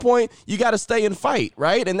 At some point, you got to stay and fight,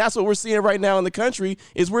 right? And that's what we're seeing right now in the country,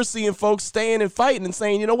 is we're seeing folks staying and fighting and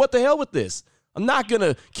saying, what the hell with this? I'm not going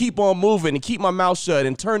to keep on moving and keep my mouth shut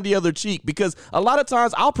and turn the other cheek, because a lot of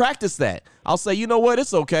times I'll practice that. I'll say, you know what?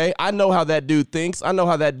 It's okay. I know how that dude thinks. I know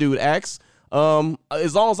how that dude acts.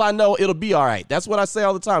 As long as I know, it'll be all right. That's what I say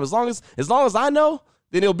all the time. As long as I know,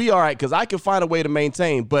 then it'll be all right, because I can find a way to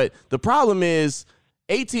maintain. But the problem is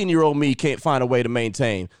 18-year-old me can't find a way to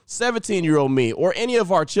maintain. 17-year-old me or any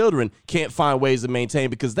of our children can't find ways to maintain,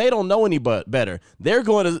 because they don't know any better. They're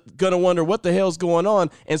going to wonder what the hell's going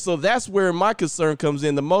on. And so that's where my concern comes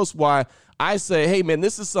in the most, why I say, hey, man,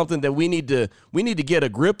 this is something that we need to get a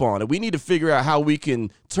grip on, and we need to figure out how we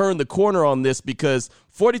can turn the corner on this, because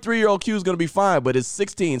 43-year-old Q is going to be fine, but is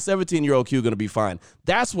 16, 17-year-old Q going to be fine?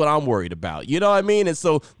 That's what I'm worried about. You know what I mean? And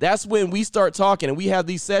so that's when we start talking and we have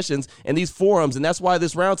these sessions and these forums, and that's why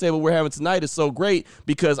this roundtable we're having tonight is so great,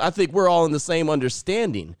 because I think we're all in the same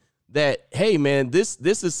understanding that, hey, man, this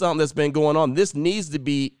is something that's been going on. This needs to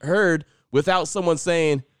be heard without someone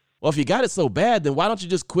saying, well, if you got it so bad, then why don't you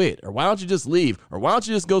just quit? Or why don't you just leave? Or why don't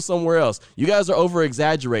you just go somewhere else? You guys are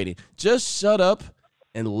over-exaggerating. Just shut up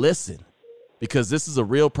and listen, because this is a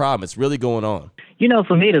real problem. It's really going on.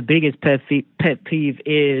 For me, the biggest pet peeve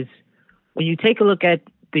is when you take a look at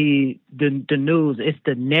the news. It's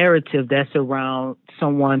the narrative that's around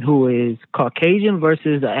someone who is Caucasian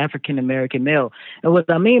versus an African American male. And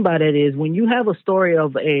what I mean by that is when you have a story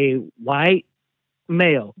of a white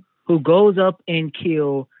male who goes up and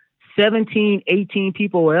kills 17, 18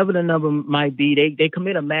 people, whatever the number might be, they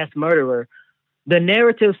commit a mass murderer. The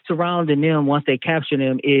narrative surrounding them once they capture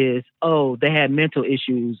them is, oh, they had mental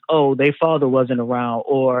issues. Oh, their father wasn't around,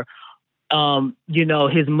 or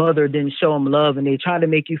his mother didn't show him love, and they try to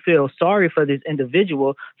make you feel sorry for this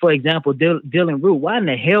individual. For example, Dylan Root. Why in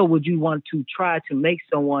the hell would you want to try to make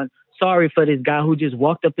someone sorry for this guy who just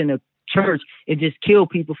walked up in a church and just killed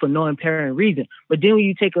people for no apparent reason? But then when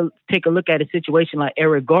you take a look at a situation like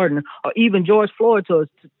Eric Gardner or even George Floyd,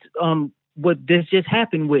 what this just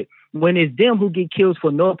happened with, when it's them who get killed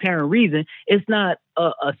for no apparent reason, it's not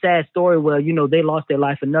a sad story where, they lost their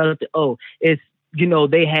life and nothing. Oh, it's,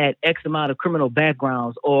 they had X amount of criminal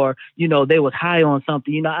backgrounds, or, they was high on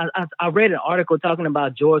something. I read an article talking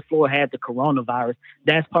about George Floyd had the coronavirus.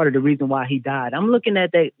 That's part of the reason why he died. I'm looking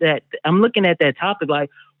at that topic like,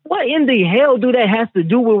 what in the hell do that have to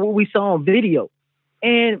do with what we saw on video?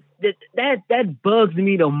 And that bugs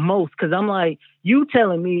me the most, because I'm like, you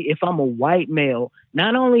telling me if I'm a white male,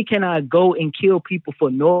 not only can I go and kill people for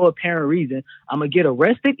no apparent reason, I'm going to get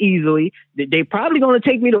arrested easily. They probably going to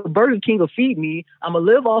take me to Burger King or feed me. I'm going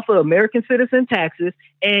to live off of American citizen taxes,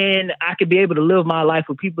 and I could be able to live my life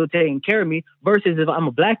with people taking care of me, versus if I'm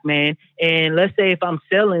a black man, and let's say if I'm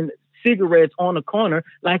selling cigarettes on the corner,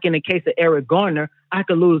 like in the case of Eric Garner, I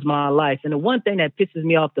could lose my life. And the one thing that pisses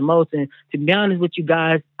me off the most, and to be honest with you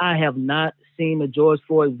guys, I have not seen the George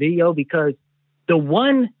Floyd video, because the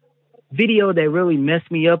one video that really messed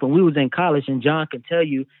me up, and we was in college, and John can tell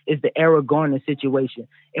you, is the Eric Garner situation.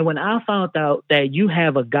 And when I found out that you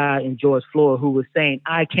have a guy in George Floyd who was saying,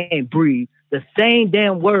 I can't breathe, the same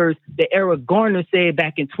damn words that Eric Garner said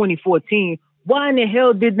back in 2014, why in the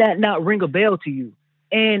hell did that not ring a bell to you?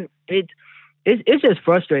 And it's just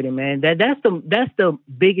frustrating, man. That's the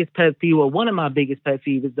biggest pet peeve, or one of my biggest pet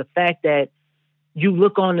peeves, is the fact that you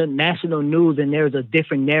look on the national news and there's a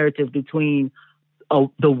different narrative between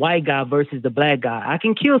the white guy versus the black guy. I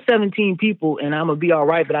can kill 17 people and I'm gonna be all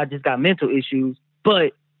right, but I just got mental issues.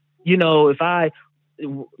 But if I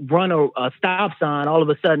run a stop sign, all of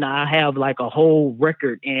a sudden I have like a whole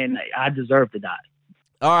record and I deserve to die.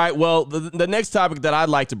 All right, well, the next topic that I'd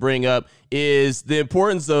like to bring up is the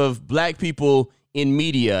importance of black people in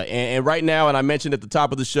media. And right now, and I mentioned at the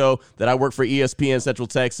top of the show that I work for ESPN Central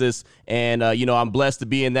Texas, and I'm blessed to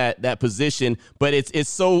be in that position. But it's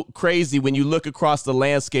so crazy when you look across the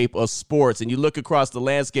landscape of sports and you look across the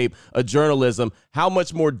landscape of journalism, how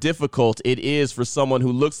much more difficult it is for someone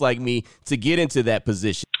who looks like me to get into that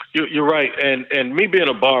position. You're right, and me being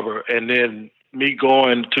a barber, and then me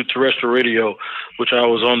going to terrestrial radio, which I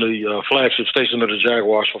was on the flagship station of the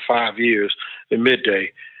Jaguars for 5 years in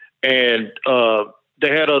midday. And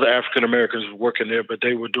they had other African Americans working there, but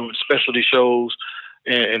they were doing specialty shows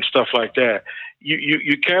and stuff like that.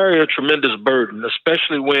 You carry a tremendous burden,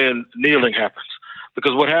 especially when kneeling happens,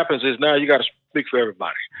 because what happens is now you got to speak for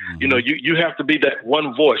everybody. Mm-hmm. You have to be that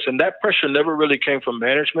one voice, and that pressure never really came from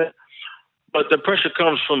management, but the pressure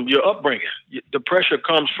comes from your upbringing. The pressure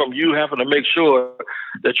comes from you having to make sure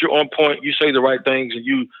that you're on point, you say the right things, and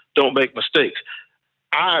you don't make mistakes.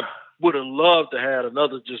 I would have loved to have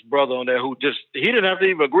another just brother on there who he didn't have to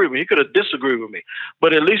even agree with me. He could have disagreed with me,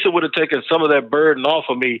 but at least it would have taken some of that burden off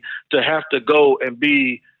of me to have to go and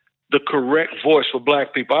be the correct voice for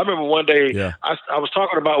black people. I remember one day I was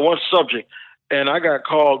talking about one subject and I got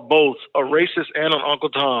called both a racist and an Uncle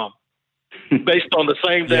Tom based on the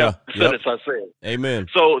same damn sentence I said. Amen.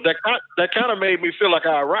 So that kind of made me feel like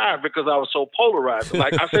I arrived because I was so polarized.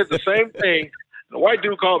 Like I said the same thing. The white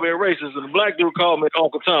dude called me a racist and the black dude called me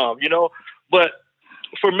Uncle Tom, But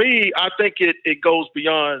for me, I think it goes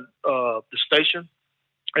beyond the station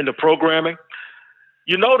and the programming.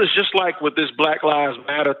 You notice, just like with this Black Lives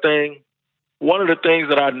Matter thing, one of the things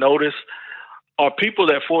that I noticed are people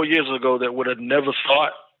that 4 years ago that would have never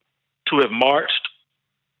thought to have marched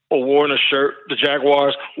or worn a shirt. The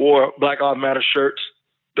Jaguars wore Black Lives Matter shirts,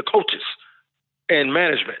 the coaches and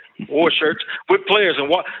management wore shirts with players,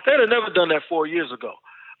 and they'd have never done that 4 years ago.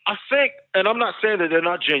 I think, and I'm not saying that they're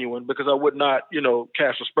not genuine, because I would not,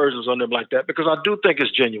 cast aspersions on them like that, because I do think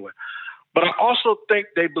it's genuine. But I also think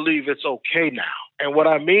they believe it's okay now. And what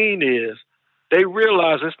I mean is they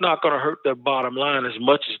realize it's not going to hurt their bottom line as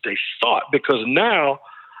much as they thought, because now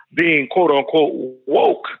being quote unquote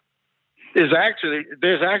woke there's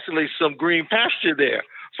actually some green pasture there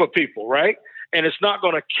for people, right? And it's not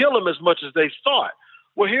going to kill them as much as they thought.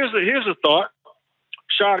 Well, here's a thought.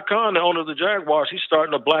 Shad Khan, the owner of the Jaguars, he's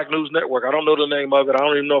starting a Black News Network. I don't know the name of it. I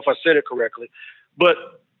don't even know if I said it correctly. But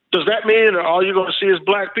does that mean that all you're going to see is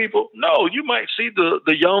black people? No, you might see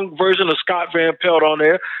the young version of Scott Van Pelt on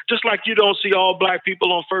there, just like you don't see all black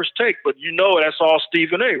people on First Take, but you know that's all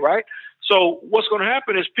Stephen A., right? So what's going to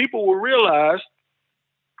happen is people will realize,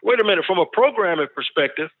 wait a minute, from a programming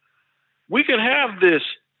perspective, we can have this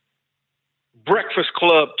Breakfast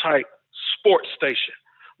Club type sports station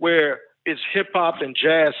where it's hip hop and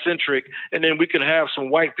jazz centric, and then we can have some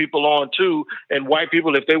white people on too. And white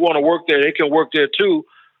people, if they want to work there, they can work there too.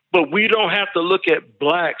 But we don't have to look at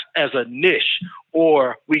blacks as a niche,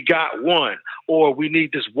 or we got one, or we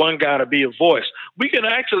need this one guy to be a voice. We can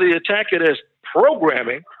actually attack it as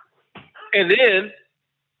programming, and then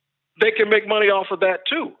they can make money off of that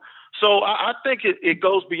too. So I think it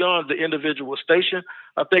goes beyond the individual station.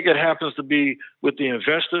 I think it happens to be with the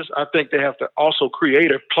investors. I think they have to also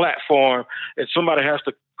create a platform, and somebody has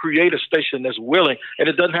to create a station that's willing, and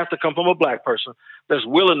it doesn't have to come from a black person, that's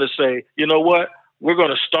willing to say, you know what, we're going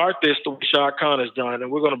to start this the way Shad Khan has done,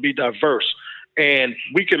 and we're going to be diverse, and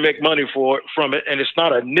we can make money from it, and it's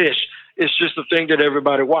not a niche. It's just a thing that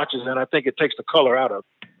everybody watches, and I think it takes the color out of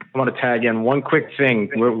it. I want to tag in one quick thing,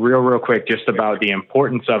 real quick, just about the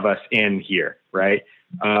importance of us in here, right?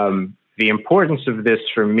 The importance of this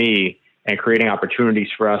for me and creating opportunities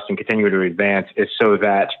for us and continue to advance is so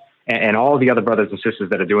that, and all the other brothers and sisters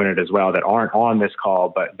that are doing it as well, that aren't on this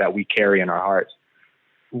call, but that we carry in our hearts.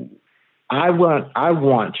 I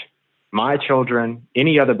want my children,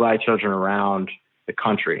 any other black children around the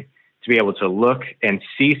country, to be able to look and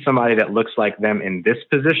see somebody that looks like them in this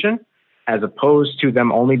position, as opposed to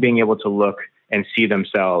them only being able to look and see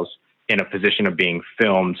themselves in a position of being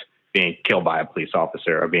filmed, being killed by a police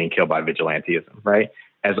officer or being killed by vigilantism, right?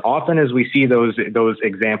 As often as we see those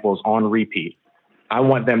examples on repeat, I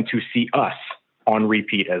want them to see us on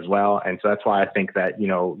repeat as well. And so that's why I think that, you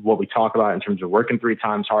know, what we talk about in terms of working 3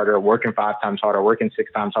 times harder, working 5 times harder, working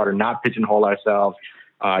 6 times harder, not pigeonhole ourselves,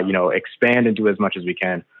 expand and do as much as we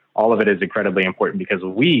can. All of it is incredibly important because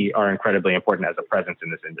we are incredibly important as a presence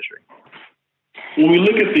in this industry. When we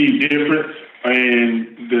look at the difference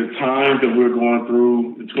and the times that we're going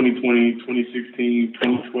through, the 2020, 2016,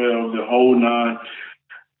 2012, the whole 9,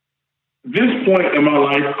 this point in my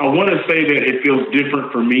life, I want to say that it feels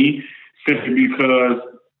different for me simply because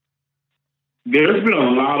there's been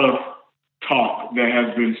a lot of talk that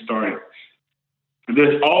has been started.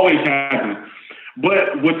 This always happens.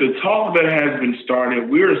 But with the talk that has been started,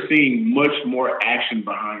 we're seeing much more action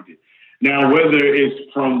behind it. Now, whether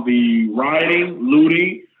it's from the rioting,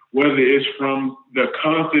 looting, whether it's from the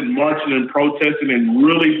constant marching and protesting and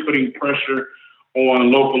really putting pressure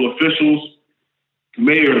on local officials,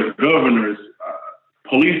 mayors, governors,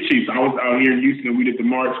 police chiefs. I was out here in Houston and we did the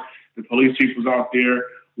march. The police chief was out there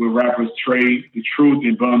with rappers Trey, The Truth,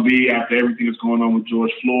 and Bun B after everything that's going on with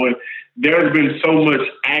George Floyd. There's been so much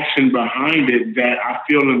action behind it that I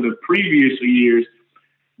feel in the previous years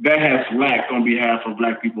that has lacked on behalf of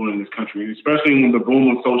black people in this country, and especially when the boom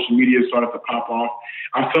on social media started to pop off.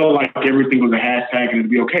 I felt like everything was a hashtag and it'd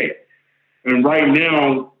be okay. And right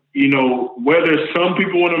now, you know, whether some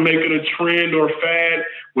people want to make it a trend or fad,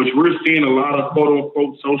 which we're seeing a lot of quote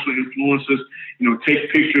unquote social influencers, you know,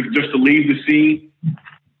 take pictures just to leave the scene.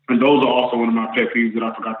 And those are also one of my pet peeves that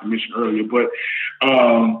I forgot to mention earlier. But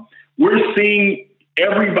we're seeing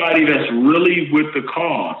everybody that's really with the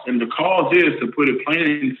cause. And the cause is, to put it plain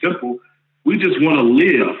and simple, we just want to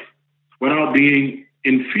live without being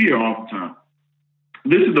in fear all the time.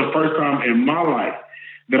 This is the first time in my life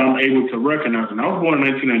that I'm able to recognize. And I was born in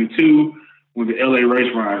 1992 when the LA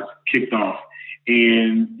race riots kicked off.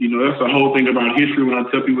 And, you know, that's the whole thing about history when I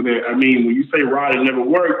tell people that, I mean, when you say riot never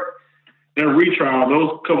worked, that retrial,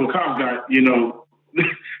 those couple of cops got, you know,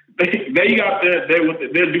 they got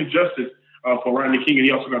their due justice for Rodney King, and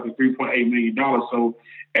he also got the $3.8 million. So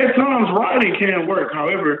at times, rioting can work.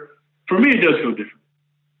 However, for me, it does feel different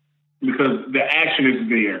because the action is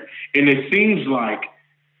there. And it seems like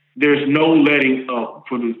there's no letting up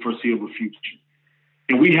for the foreseeable future.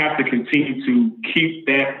 And we have to continue to keep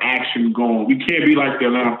that action going. We can't be like the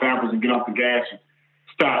Atlanta Falcons and get off the gas and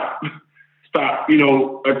stop, you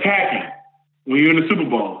know, attacking when you're in the Super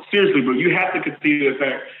Bowl. Seriously, but you have to continue to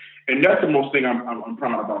attack. And that's the most thing I'm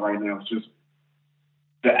proud about right now. It's just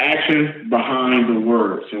the action behind the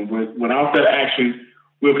words. And without that action,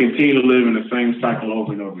 we'll continue to live in the same cycle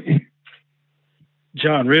over and over again.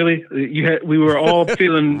 John, really? We were all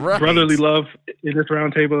feeling brotherly love in this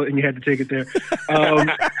roundtable, and you had to take it there.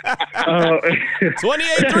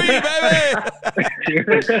 28-3, baby!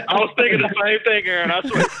 I was thinking the same thing, Aaron. I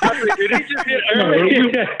swear. I said, did he just hit Aaron? He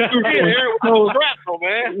hit Aaron with the shrapnel,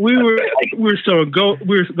 man. We were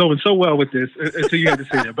going so well with this until you had to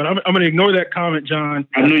say that. But I'm going to ignore that comment, John.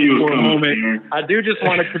 I knew you for a moment. I do just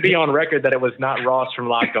want it to be on record that it was not Ross from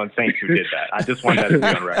Locked On Saints who did that. I just want that to be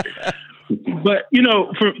on record. But,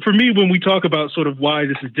 for me, when we talk about sort of why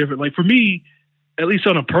this is different, like for me, at least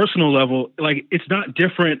on a personal level, like it's not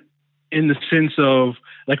different in the sense of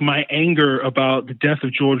like my anger about the death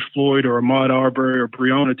of George Floyd or Ahmaud Arbery or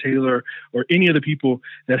Breonna Taylor or any of the people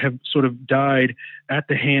that have sort of died at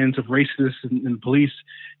the hands of racists and police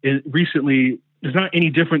recently is not any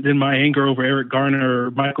different than my anger over Eric Garner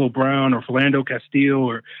or Michael Brown or Philando Castile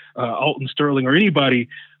or Alton Sterling or anybody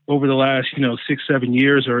over the last, 6-7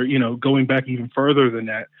 years or, going back even further than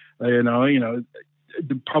that.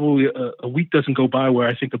 Probably a week doesn't go by where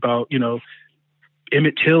I think about,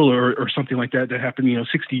 Emmett Till or something like that happened,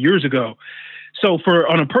 60 years ago. So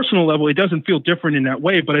on a personal level, it doesn't feel different in that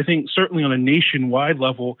way. But I think certainly on a nationwide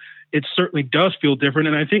level, it certainly does feel different.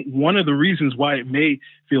 And I think one of the reasons why it may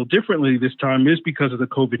feel differently this time is because of the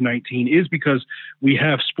COVID-19, is because we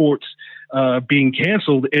have sports being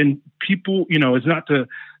canceled. And people, it's not to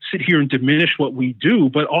sit here and diminish what we do,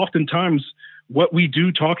 but oftentimes what we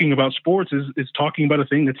do talking about sports is talking about a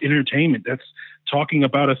thing that's entertainment. That's talking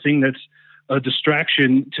about a thing that's a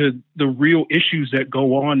distraction to the real issues that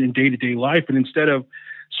go on in day-to-day life. And instead of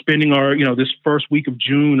spending our, this first week of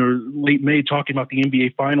June or late May talking about the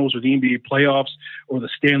NBA finals or the NBA playoffs or the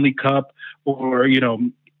Stanley Cup or,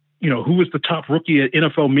 who was the top rookie at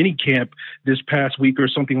NFL minicamp this past week or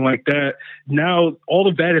something like that. Now, all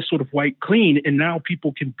of that is sort of wiped clean. And now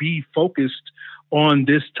people can be focused on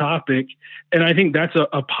this topic. And I think that's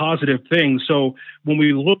a positive thing. So when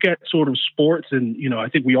we look at sort of sports and, I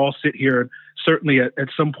think we all sit here, certainly at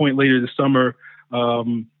some point later this summer,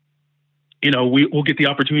 we'll get the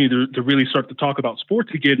opportunity to really start to talk about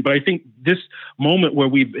sports again. But I think this moment where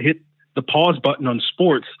we've hit the pause button on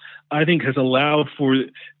sports, I think has allowed for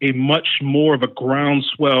a much more of a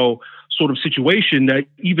groundswell sort of situation that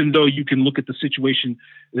even though you can look at the situation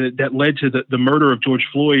that led to the murder of George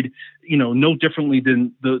Floyd, no differently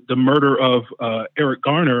than the murder of Eric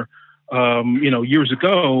Garner, years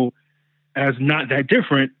ago, as not that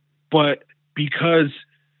different, but because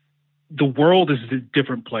the world is a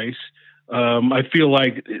different place, I feel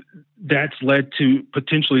like that's led to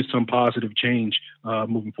potentially some positive change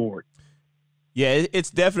moving forward. Yeah, it's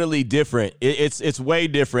definitely different. It's way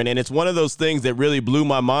different. And it's one of those things that really blew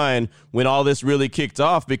my mind when all this really kicked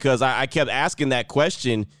off, because I kept asking that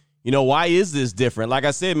question, why is this different? Like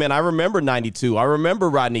I said, man, I remember 92. I remember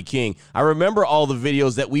Rodney King. I remember all the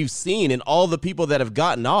videos that we've seen and all the people that have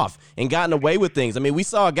gotten off and gotten away with things. I mean, we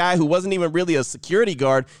saw a guy who wasn't even really a security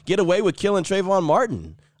guard get away with killing Trayvon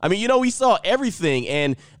Martin. I mean, we saw everything,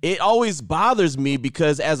 and it always bothers me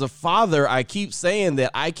because as a father, I keep saying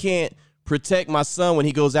that I can't protect my son when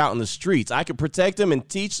he goes out in the streets. I can protect him and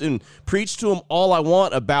teach and preach to him all I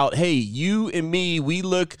want about, hey, you and me, we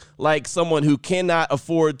look like someone who cannot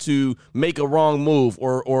afford to make a wrong move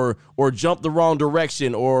or jump the wrong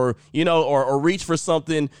direction or reach for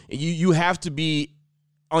something. You have to be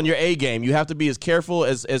on your A game. You have to be as careful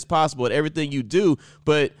as possible at everything you do.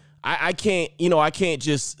 But I can't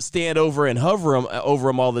just stand over and hover over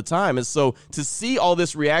them all the time. And so to see all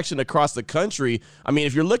this reaction across the country, I mean,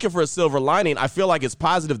 if you're looking for a silver lining, I feel like it's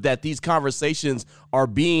positive that these conversations are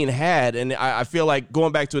being had. And I feel like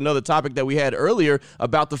going back to another topic that we had earlier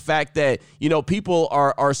about the fact that, people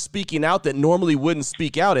are speaking out that normally wouldn't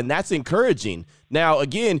speak out. And that's encouraging. Now,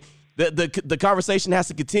 again, the conversation has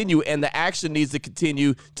to continue and the action needs to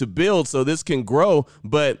continue to build so this can grow.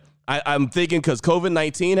 But I'm thinking because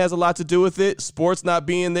COVID-19 has a lot to do with it, sports not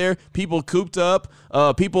being there, people cooped up,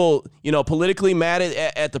 people, politically mad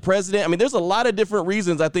at the president. I mean, there's a lot of different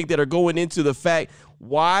reasons I think that are going into the fact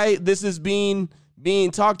why this is being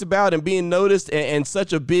talked about and being noticed and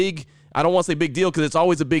such a big, I don't want to say big deal because it's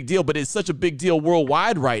always a big deal, but it's such a big deal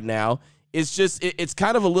worldwide right now. It's just, it's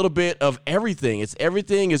kind of a little bit of everything.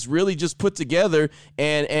 Everything is really just put together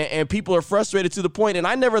and people are frustrated to the point. And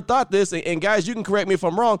I never thought this, and guys, you can correct me if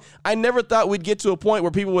I'm wrong. I never thought we'd get to a point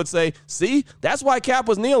where people would say, see, that's why Cap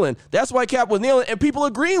was kneeling. That's why Cap was kneeling. And people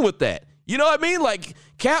agreeing with that. You know what I mean? Like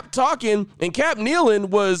Cap talking and Cap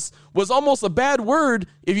kneeling was almost a bad word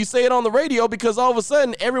if you say it on the radio, because all of a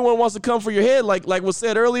sudden everyone wants to come for your head. Like was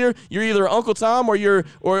said earlier, you're either Uncle Tom or you're a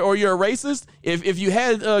racist. If you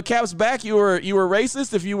had Cap's back, you were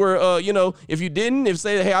racist. If you were if you didn't, if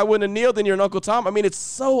say, hey, I wouldn't have kneeled, then you're an Uncle Tom. I mean, it's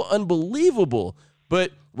so unbelievable.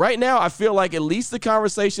 But right now, I feel like at least the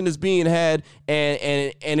conversation is being had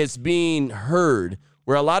and it's being heard.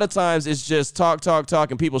 where a lot of times it's just talk,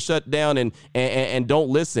 and people shut down and don't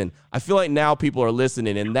listen. I feel like now people are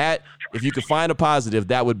listening, and that, if you could find a positive,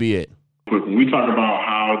 that would be it. When we talk about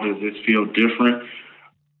how does this feel different,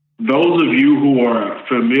 those of you who are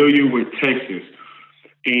familiar with Texas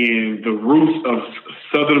and the roots of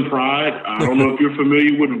Southern pride, I don't know if you're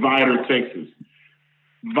familiar with Vidor, Texas.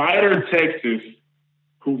 Vidor, Texas,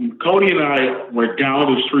 who Cody and I were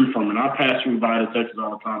down the street from, and I pass through Vidor, Texas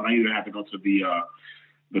all the time. I even have to go to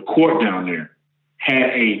the court down there.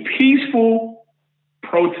 Had a peaceful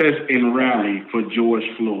protest and rally for George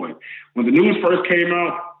Floyd. When the news first came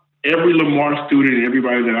out, every Lamar student and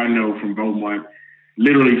everybody that I know from Beaumont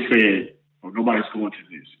literally said, "Oh, nobody's going to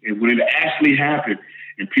this." And when it actually happened,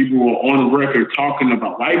 and people were on record talking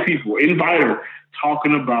about, white people in Vidor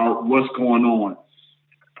talking about what's going on,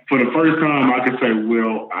 for the first time, I could say,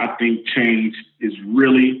 well, I think change is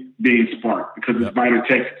really being sparked because it's Vidor,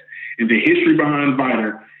 Texas. And the history behind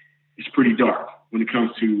Vidor is pretty dark when it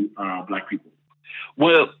comes to Black people.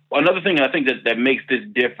 Well, another thing I think that makes this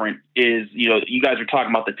different is, you guys are talking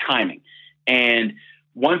about the timing. And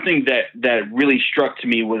one thing that really struck to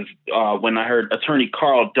me was when I heard attorney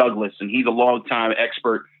Carl Douglas, and he's a longtime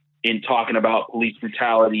expert in talking about police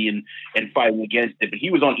brutality and fighting against it. But he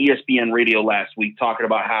was on ESPN radio last week talking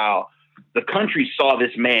about how the country saw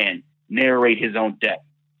this man narrate his own death.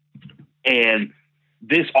 And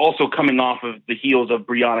this also coming off of the heels of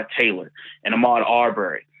Breonna Taylor and Ahmaud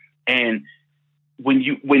Arbery. And when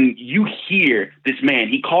you hear this man,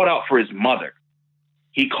 he called out for his mother.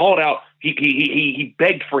 He called out, he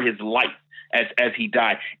begged for his life as he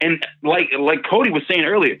died. And like Cody was saying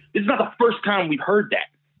earlier, this is not the first time we've heard that.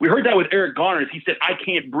 We heard that with Eric Garner. He said, "I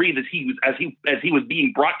can't breathe," as he was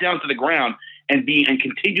being brought down to the ground and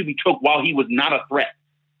continued to be choked while he was not a threat.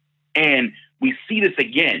 And we see this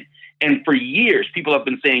again. And for years, people have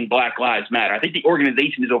been saying Black Lives Matter. I think the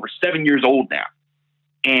organization is over 7 years old now.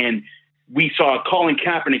 And we saw Colin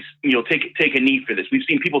Kaepernick, take a knee for this. We've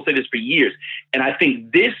seen people say this for years. And I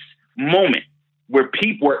think this moment where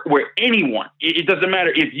anyone, it doesn't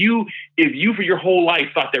matter if you for your whole life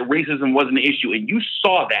thought that racism wasn't an issue, and you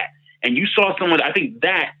saw that, and you saw someone, I think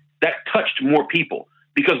that touched more people,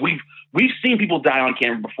 because we've seen people die on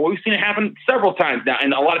camera before. We've seen it happen several times now,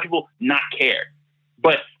 and a lot of people not care.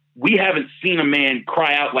 But we haven't seen a man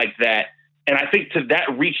cry out like that. And I think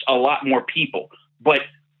that reached a lot more people. But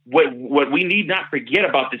what we need not forget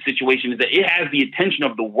about this situation is that it has the attention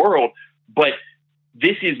of the world, but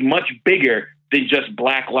this is much bigger than just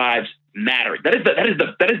Black Lives Matter. That is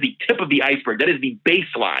the tip of the iceberg. That is the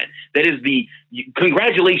baseline. That is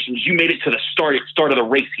congratulations, you made it to the start of the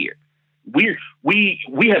race here.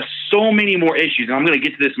 We have so many more issues, and I'm going to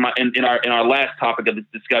get to this in our last topic of this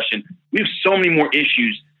discussion. We have so many more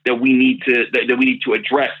issues that we need to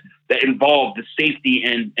address that involve the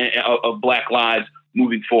safety of Black lives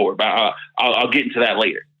moving forward. But I'll get into that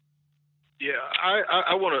later. Yeah,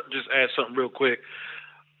 I want to just add something real quick.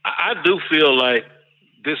 I do feel like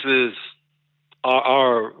this is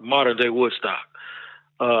our modern day Woodstock.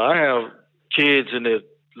 I have kids in their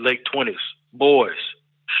late 20s, boys,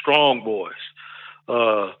 strong boys,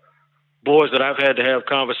 boys that I've had to have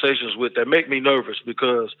conversations with that make me nervous,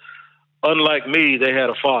 because unlike me, they had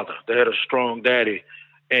a father, they had a strong daddy.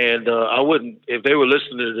 And I wouldn't, if they were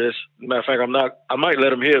listening to this, matter of fact, I might let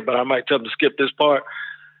them hear it, but I might tell them to skip this part.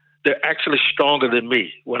 They're actually stronger than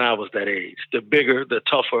me when I was that age. They're bigger, they're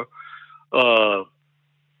tougher,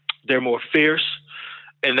 they're more fierce.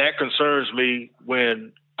 And that concerns me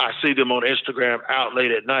when I see them on Instagram out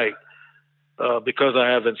late at night. Because I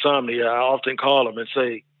have insomnia, I often call them and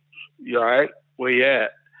say, "You all right? Where you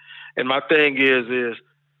at?" And my thing is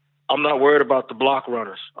I'm not worried about the block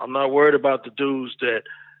runners. I'm not worried about the dudes that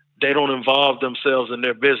they don't involve themselves in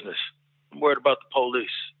their business. I'm worried about the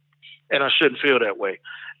police. And I shouldn't feel that way.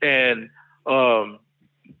 And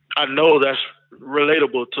I know that's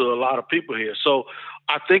relatable to a lot of people here. So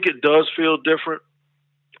I think it does feel different.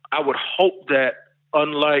 I would hope that,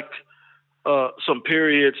 unlike some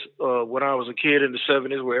periods when I was a kid in the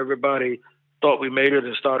 70s where everybody thought we made it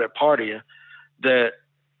and started partying, that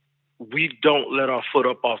we don't let our foot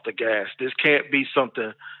up off the gas. This can't be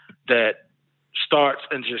something that starts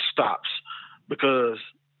and just stops, because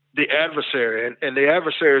the adversary, and the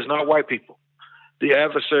adversary is not white people. The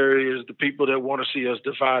adversary is the people that want to see us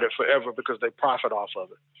divided forever because they profit off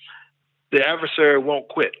of it. The adversary won't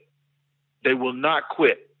quit. They will not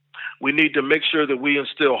quit. We need to make sure that we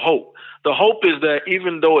instill hope. The hope is that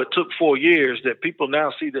even though it took 4 years, that people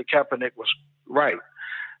now see that Kaepernick was right.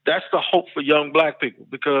 That's the hope for young Black people,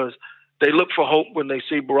 because they look for hope when they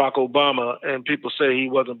see Barack Obama and people say he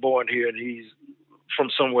wasn't born here and he's from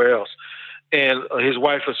somewhere else. and his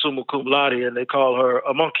wife is summa cum laude, and they call her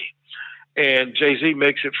a monkey. And Jay-Z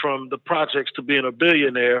makes it from the projects to being a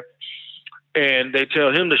billionaire, and they tell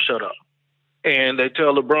him to shut up. And they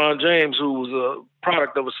tell LeBron James, who was a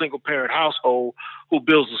product of a single-parent household, who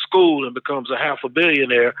builds a school and becomes a $500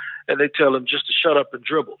 million, and they tell him just to shut up and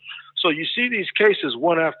dribble. So you see these cases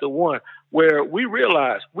one after one where we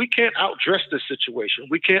realize we can't outdress this situation.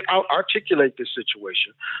 We can't out-articulate this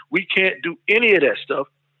situation. We can't do any of that stuff.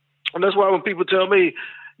 And that's why when people tell me,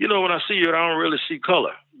 you know, when I see you, I don't really see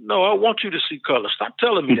color. No, I want you to see color. Stop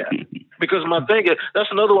telling me that. Because my thing is, that's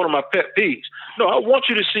another one of my pet peeves. No, I want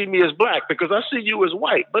you to see me as black because I see you as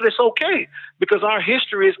white. But it's okay because our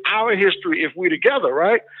history is our history if we're together,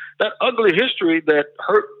 right? That ugly history that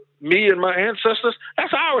hurt me and my ancestors,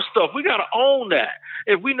 that's our stuff. We got to own that.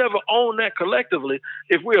 If we never own that collectively,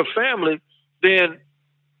 if we're a family, then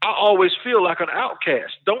I always feel like an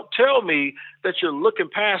outcast. Don't tell me that you're looking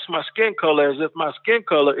past my skin color as if my skin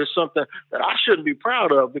color is something that I shouldn't be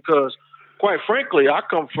proud of because, quite frankly, I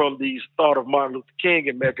come from the thought of Martin Luther King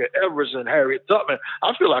and Medgar Evers and Harriet Tubman.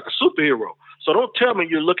 I feel like a superhero. So don't tell me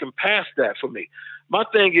you're looking past that for me. My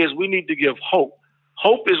thing is we need to give hope.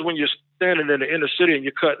 Hope is when you're standing in the inner city and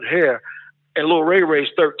you're cutting hair and Lil Ray Ray's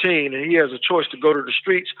 13 and he has a choice to go to the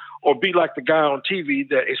streets or be like the guy on TV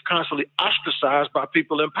that is constantly ostracized by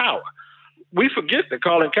people in power. We forget that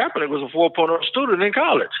Colin Kaepernick was a 4.0 student in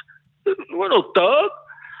college. We're no thug.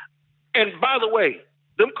 And by the way,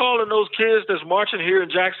 them calling those kids that's marching here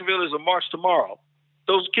in Jacksonville is a march tomorrow.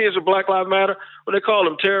 Those kids are Black Lives Matter. When they call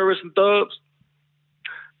them terrorists and thugs,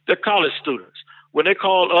 they're college students. When they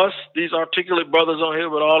call us, these articulate brothers on here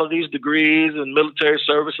with all of these degrees and military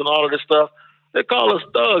service and all of this stuff, they call us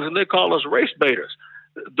thugs and they call us race baiters.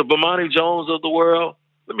 The Bomani Jones of the world,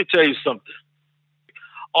 let me tell you something.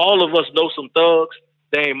 All of us know some thugs,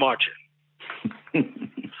 they ain't marching.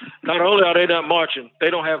 Not only are they not marching, they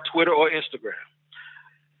don't have Twitter or Instagram.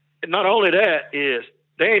 And not only that is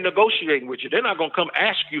they ain't negotiating with you. They're not going to come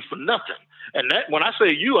ask you for nothing. And that when I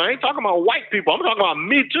say you, I ain't talking about white people. I'm talking about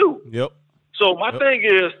me too. Yep. So my thing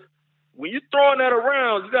is, when you're throwing that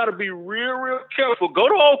around, you got to be real, real careful. Go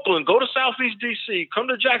to Oakland, go to Southeast D.C., come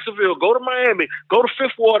to Jacksonville, go to Miami, go to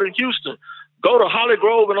Fifth Ward in Houston, go to Holly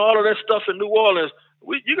Grove and all of that stuff in New Orleans.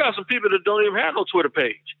 You got some people that don't even have no Twitter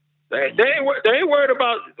page. They ain't worried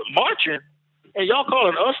about marching, and y'all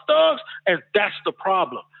calling us thugs, and that's the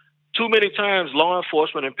problem. Too many times law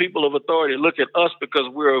enforcement and people of authority look at us because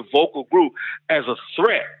we're a vocal group as a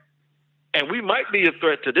threat. And we might be a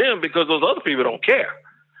threat to them because those other people don't care.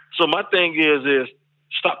 So my thing is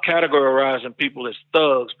stop categorizing people as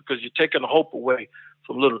thugs because you're taking the hope away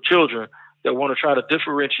from little children that want to try to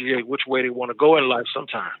differentiate which way they want to go in life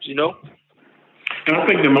sometimes, you know? And I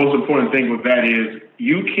think the most important thing with that is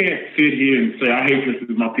you can't sit here and say, I hate this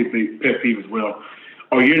is my pet peeve as well,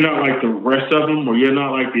 or you're not like the rest of them, or you're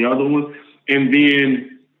not like the other ones. And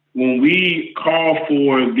then when we call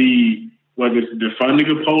for whether it's defunding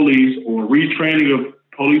of police or retraining of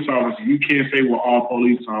police officers, you can't say, well, all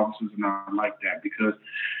police officers are not like that. Because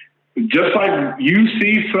just like you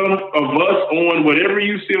see some of us on whatever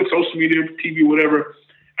you see on social media, TV, whatever,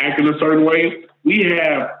 acting a certain way, we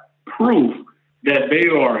have proof that they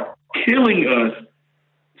are killing us,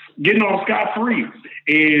 getting off scot-free.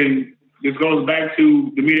 And this goes back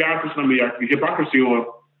to the hypocrisy,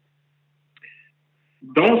 or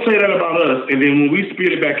don't say that about us. And then when we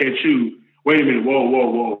spit it back at you, wait a minute,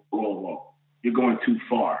 whoa. You're going too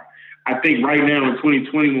far. I think right now in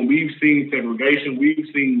 2020, when we've seen segregation, we've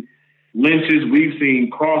seen lynches, we've seen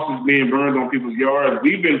crosses being burned on people's yards,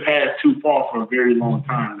 we've been past too far for a very long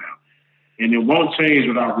time now. And it won't change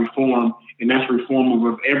without reform, and that's reform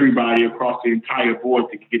of everybody across the entire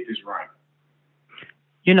board to get this right.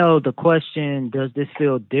 You know, the question, does this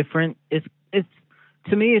feel different? It's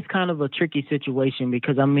to me, it's kind of a tricky situation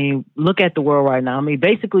because, I mean, look at the world right now. I mean,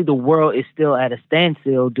 basically the world is still at a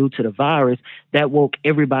standstill due to the virus that woke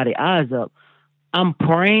everybody's eyes up. I'm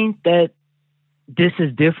praying that this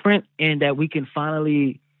is different and that we can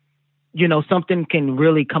finally, you know, something can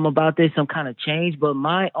really come about this, some kind of change. But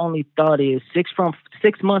my only thought is 6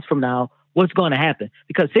 months from now, what's going to happen?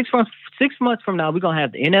 Because 6 months from now, we're going to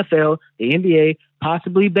have the NFL, the NBA,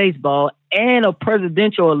 possibly baseball, and a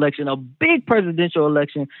presidential election, a big presidential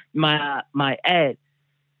election, my ad.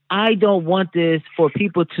 I don't want this for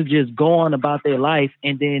people to just go on about their life,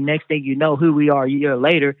 and then next thing you know, who we are a year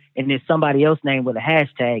later, and there's somebody else named with a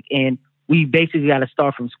hashtag, and we basically got to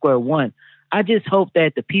start from square one. I just hope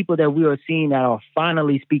that the people that we are seeing that are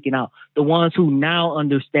finally speaking out, the ones who now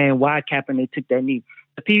understand why Kaepernick took that knee,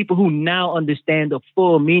 the people who now understand the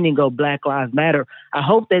full meaning of Black Lives Matter, I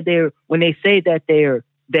hope that when they say that they're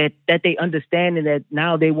that they understand and that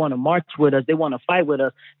now they want to march with us, they want to fight with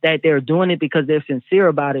us, that they're doing it because they're sincere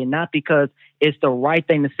about it, not because it's the right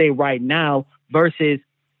thing to say right now, versus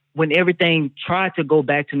when everything tried to go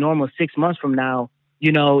back to normal 6 months from now,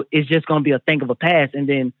 you know, it's just going to be a thing of a past. And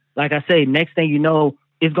then, like I say, next thing you know,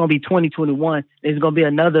 it's going to be 2021. There's going to be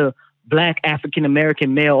another Black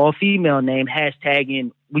African-American male or female name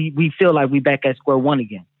hashtagging. We feel like we back at square one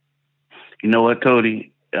again. You know what,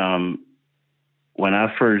 Cody? When I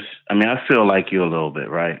feel like you a little bit,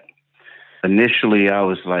 right? Initially, I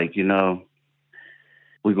was like, you know,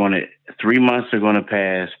 3 months are going to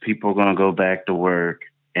pass. People are going to go back to work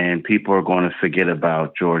and people are going to forget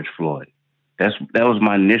about George Floyd. That was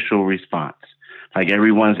my initial response. Like,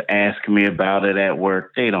 everyone's asking me about it at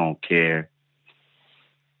work. They don't care.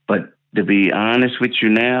 But to be honest with you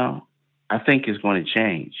now, I think it's going to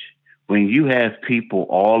change. When you have people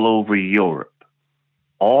all over Europe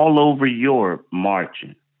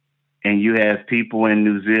marching, and you have people in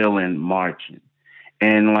New Zealand marching,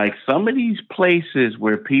 and like some of these places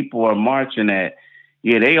where people are marching at,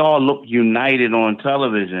 yeah, they all look united on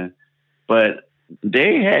television, but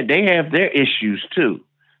they have their issues too.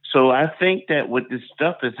 So I think that what this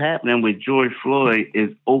stuff is happening with George Floyd is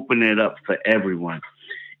opening it up for everyone.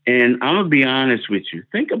 And I'm going to be honest with you.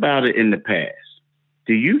 Think about it in the past.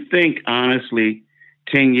 Do you think, honestly,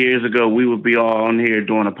 10 years ago, we would be all on here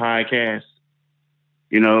doing a podcast?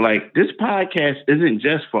 You know, like, this podcast isn't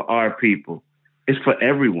just for our people. It's for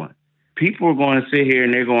everyone. People are going to sit here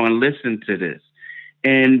and they're going to listen to this.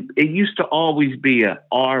 And it used to always be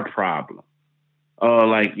our problem.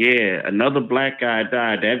 Like, yeah, another Black guy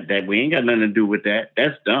died. That we ain't got nothing to do with that.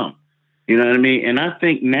 That's dumb. You know what I mean? And I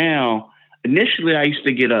think now, initially I used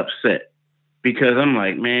to get upset because I'm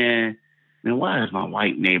like, man, why is my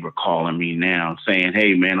white neighbor calling me now saying,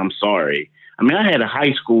 hey, man, I'm sorry? I mean, I had a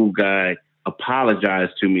high school guy apologize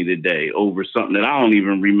to me today over something that I don't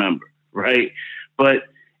even remember, right? But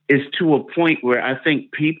it's to a point where I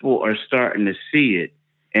think people are starting to see it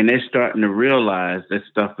and they're starting to realize that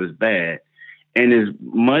stuff is bad. And as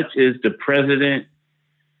much as the president,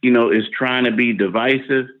 you know, is trying to be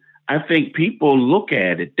divisive, I think people look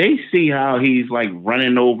at it. They see how he's like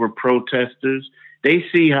running over protesters. They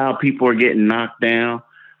see how people are getting knocked down.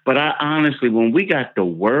 But I honestly, when we got the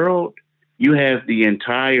world, you have the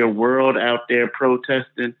entire world out there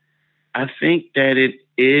protesting. I think that it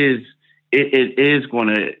is going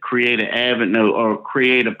to create an avenue or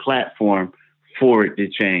create a platform for it to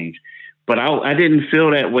change. But I didn't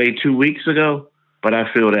feel that way 2 weeks ago, but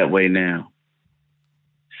I feel that way now.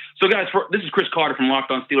 So, guys, this is Chris Carter from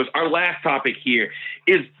Locked On Steelers. Our last topic here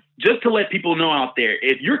is just to let people know out there,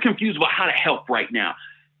 if you're confused about how to help right now,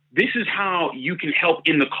 this is how you can help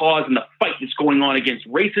in the cause and the fight that's going on against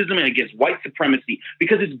racism and against white supremacy,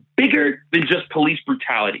 because it's bigger than just police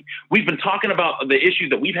brutality. We've been talking about the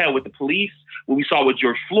issues that we've had with the police, what we saw with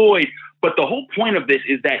George Floyd, but the whole point of this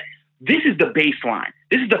is that this is the baseline.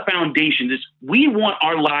 This is the foundation. We want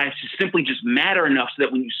our lives to simply just matter enough so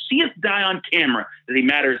that when you see us die on camera, that they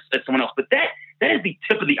matter as someone else. But that is the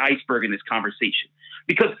tip of the iceberg in this conversation,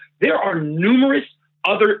 because there are numerous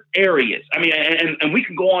other areas. I mean, and we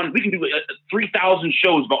can go on, we can do 3,000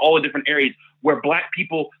 shows about all the different areas where Black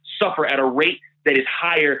people suffer at a rate that is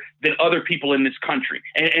higher than other people in this country.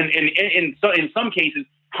 And in some cases,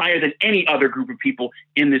 higher than any other group of people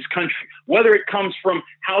in this country, whether it comes from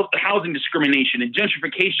housing discrimination and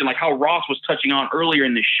gentrification, like how Ross was touching on earlier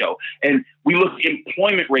in this show. And we look at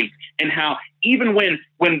employment rates and how even when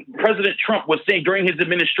President Trump was saying during his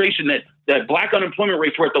administration that Black unemployment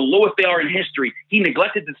rates were at the lowest they are in history, he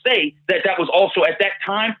neglected to say that was also at that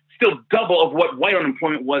time still double of what white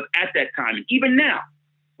unemployment was at that time. And even now,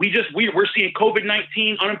 we're seeing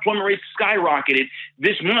COVID-19 unemployment rates skyrocketed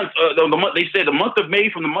this month. They said the month of May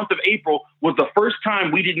from the month of April was the first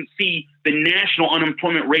time we didn't see the national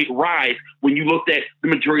unemployment rate rise when you looked at the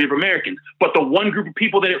majority of Americans. But the one group of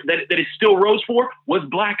people that it still rose for was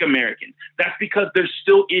Black Americans. That's because there's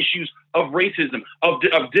still issues of racism, of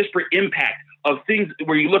disparate impact, of things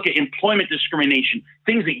where you look at employment discrimination,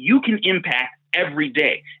 things that you can impact every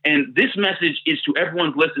day. And this message is to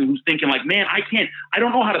everyone listening who's thinking like, man, I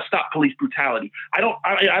don't know how to stop police brutality. I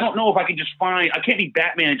don't know if I can't be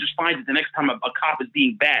Batman and just find it the next time a cop is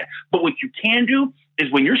being bad. But what you can do is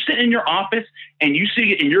when you're sitting in your office and you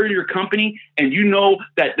see it and you're in your company and you know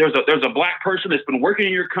that there's a Black person that's been working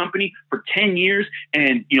in your company for 10 years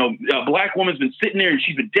and, you know, a Black woman's been sitting there and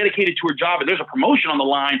she's been dedicated to her job and there's a promotion on the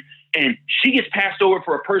line, and she gets passed over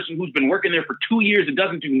for a person who's been working there for 2 years and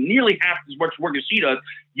doesn't do nearly half as much work as she does,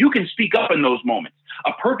 you can speak up in those moments.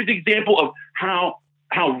 A perfect example of how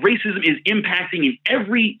how racism is impacting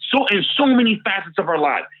in so many facets of our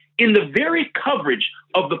lives. In the very coverage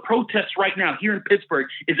of the protests right now here in Pittsburgh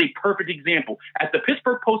is a perfect example. At the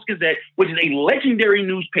Pittsburgh Post-Gazette, which is a legendary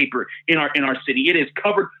newspaper in our city, it has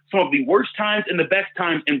covered some of the worst times and the best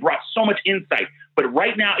times and brought so much insight. But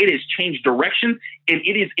right now it has changed direction, and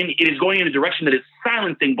it is going in a direction that is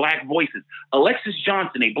silencing Black voices. Alexis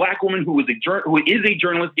Johnson, a Black woman who is a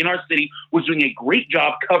journalist in our city, was doing a great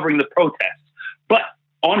job covering the protests. But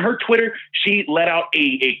on her Twitter, she let out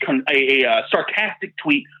a sarcastic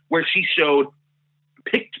tweet where she showed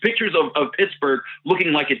pictures of Pittsburgh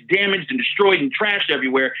looking like it's damaged and destroyed and trashed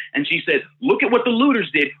everywhere. And she said, look at what the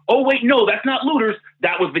looters did. Oh, wait, no, that's not looters.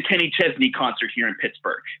 That was the Kenny Chesney concert here in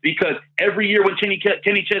Pittsburgh. Because every year when Kenny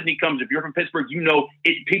Chesney comes, if you're from Pittsburgh, you know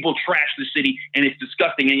people trash the city and it's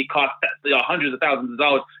disgusting and it costs hundreds of thousands of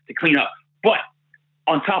dollars to clean up. But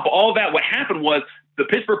on top of all that, what happened was the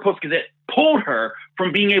Pittsburgh Post-Gazette pulled her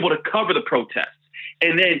from being able to cover the protests.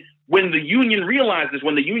 And then when the union realized this,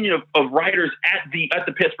 when the union of writers at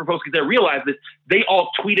the Pittsburgh Post-Gazette realized this, they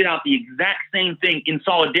all tweeted out the exact same thing in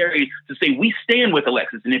solidarity to say, we stand with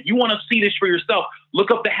Alexis. And if you want to see this for yourself, look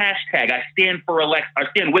up the hashtag, I stand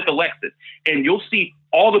with Alexis. And you'll see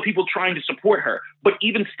all the people trying to support her. But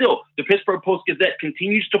even still, the Pittsburgh Post-Gazette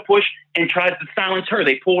continues to push and tries to silence her.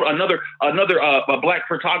 They pulled another Black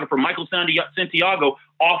photographer, Michael Santiago,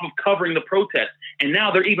 off of covering the protest. And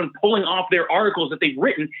now they're even pulling off their articles that they've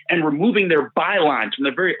written and removing their bylines from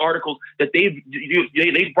the very articles that they've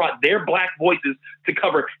brought their Black voices to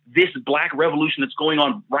cover this Black revolution that's going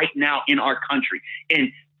on right now in our country.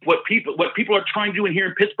 And what people are trying to do in here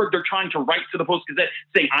in Pittsburgh, they're trying to write to the Post-Gazette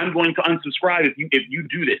saying, I'm going to unsubscribe if you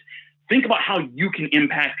do this. Think about how you can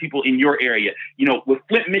impact people in your area. You know, with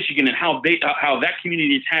Flint, Michigan, and how that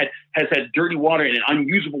community has had dirty water and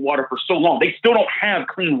unusable water for so long. They still don't have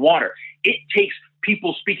clean water. It takes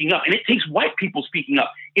people speaking up, and it takes white people speaking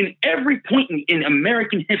up. In every point in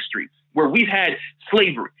American history where we've had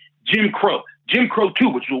slavery, Jim Crow 2,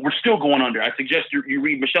 which we're still going under. I suggest you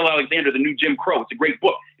read Michelle Alexander, The New Jim Crow. It's a great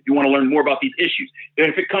book if you want to learn more about these issues. And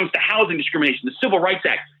if it comes to housing discrimination, the Civil Rights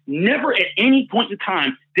Act, never at any point in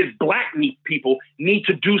time did Black people need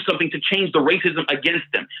to do something to change the racism against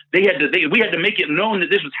them. We had to make it known that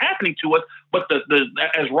this was happening to us. But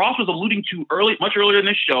as Ross was alluding to much earlier in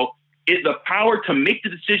this show, the power to make the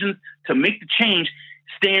decisions, to make the change,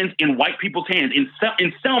 stands in white people's hands.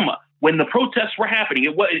 In Selma, when the protests were happening,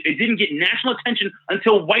 it didn't get national attention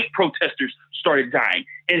until white protesters started dying.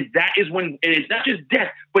 And that is when, and it's not just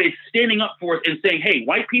death, but it's standing up for us and saying, hey,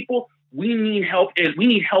 white people, we need help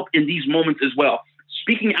in these moments as well.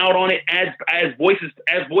 Speaking out on it as voices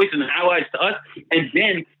and allies to us, and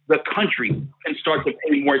then the country can start to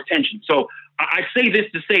pay more attention. So I say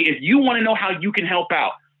this to say, if you want to know how you can help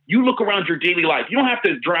out, you look around your daily life. You don't have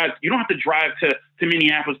to drive to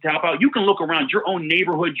Minneapolis to help out. You can look around your own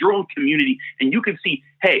neighborhood, your own community, and you can see,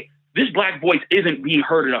 hey, this Black voice isn't being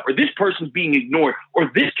heard enough, or this person's being ignored,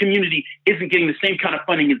 or this community isn't getting the same kind of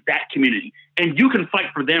funding as that community. And you can fight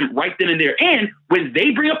for them right then and there. And when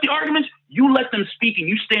they bring up the arguments, you let them speak and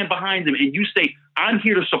you stand behind them and you say, I'm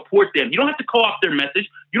here to support them. You don't have to call off their message.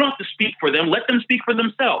 You don't have to speak for them. Let them speak for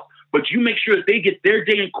themselves. But you make sure that they get their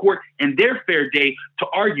day in court and their fair day to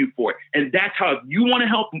argue for it. And that's how, if you want to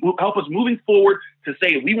help us moving forward to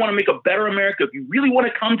say, if we want to make a better America, if you really want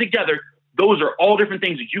to come together, those are all different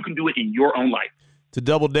things that you can do it in your own life. To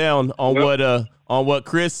double down on what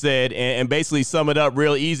Chris said and basically sum it up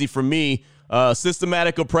real easy for me,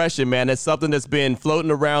 systematic oppression, man. That's something that's been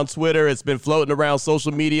floating around Twitter. It's been floating around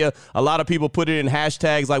social media. A lot of people put it in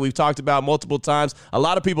hashtags like we've talked about multiple times. A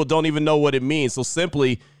lot of people don't even know what it means. So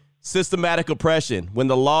simply, systematic oppression, when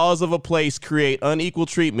the laws of a place create unequal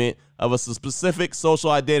treatment of a specific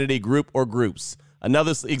social identity group or groups.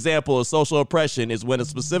 Another example of social oppression is when a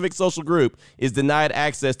specific social group is denied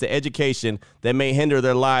access to education that may hinder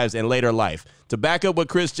their lives in later life. To back up what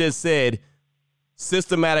Chris just said,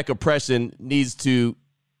 systematic oppression needs to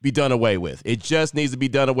be done away with. It just needs to be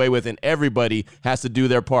done away with, and everybody has to do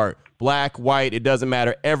their part. Black, white, it doesn't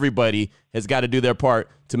matter. Everybody has got to do their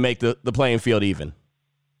part to make the playing field even.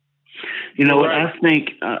 You know what? I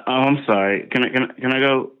think. I'm sorry. Can I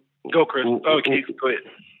go? Go, Chris. Oh, Keith, go ahead.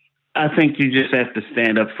 I think you just have to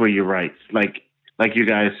stand up for your rights, like you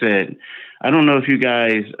guys said. I don't know if you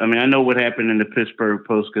guys. I mean, I know what happened in the Pittsburgh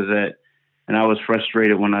Post-Gazette, and I was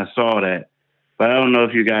frustrated when I saw that. But I don't know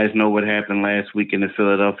if you guys know what happened last week in the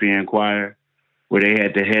Philadelphia Inquirer, where they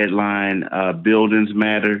had the headline "Buildings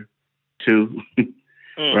Matter Too,"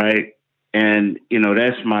 right? And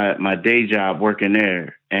that's my day job working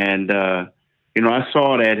there. And I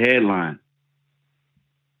saw that headline,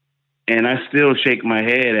 And I still shake my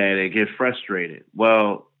head at it, get frustrated.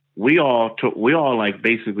 Well, we all like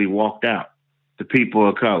basically walked out, the people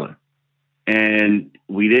of color, and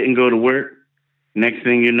we didn't go to work. Next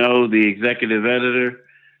thing you know, the executive editor,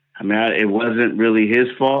 it wasn't really his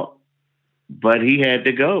fault, but he had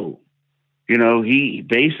to go. He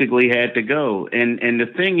basically had to go. And the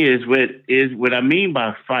thing is what I mean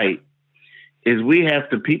by fight is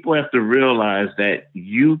people have to realize that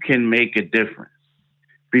you can make a difference.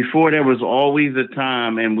 Before, there was always a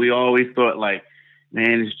time, and we always thought like,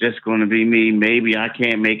 man, it's just going to be me. Maybe I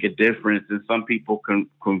can't make a difference. And some people can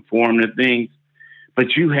conform to things,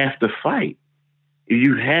 but you have to fight.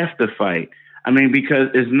 You have to fight. Because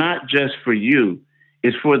it's not just for you.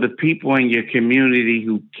 It's for the people in your community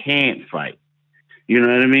who can't fight. You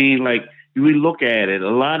know what I mean? Like, we look at it. A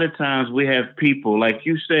lot of times we have people, like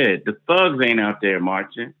you said, the thugs ain't out there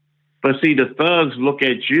marching. But see, the thugs look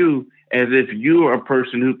at you as if you are a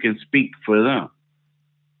person who can speak for them,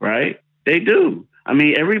 right? They do.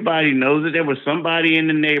 Everybody knows that there was somebody in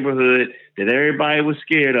the neighborhood that everybody was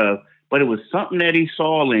scared of, but it was something that he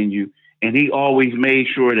saw in you, and he always made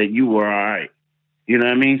sure that you were all right. You know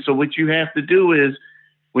what I mean? So what you have to do is,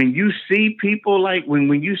 when you see people like,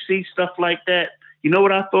 when you see stuff like that, you know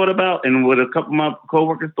what I thought about, and what a couple of my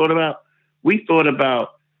coworkers thought about? We thought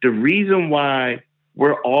about the reason why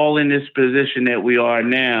we're all in this position that we are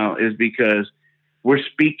now is because we're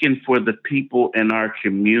speaking for the people in our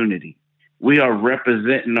community. We are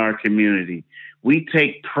representing our community. We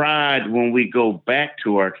take pride when we go back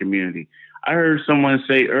to our community. I heard someone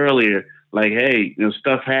say earlier, like, hey,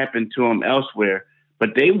 stuff happened to them elsewhere,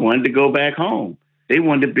 but they wanted to go back home. They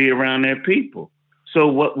wanted to be around their people. So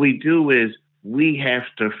what we do is we have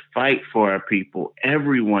to fight for our people.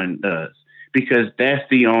 Everyone does, because that's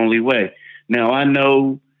the only way. Now, I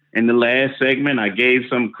know in the last segment, I gave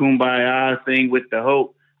some kumbaya thing with the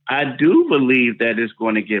hope. I do believe that it's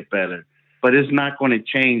going to get better, but it's not going to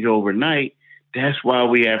change overnight. That's why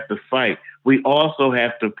we have to fight. We also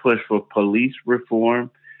have to push for police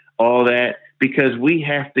reform, all that, because we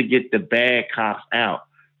have to get the bad cops out.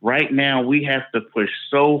 Right now, we have to push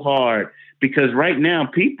so hard, because right now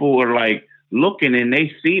people are like looking and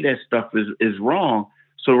they see that stuff is wrong.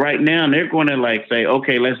 So right now they're going to like say,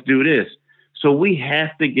 okay, let's do this. So we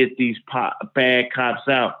have to get these bad cops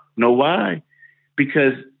out. Know why?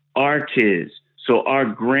 Because our kids, so our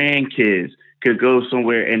grandkids could go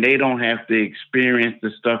somewhere and they don't have to experience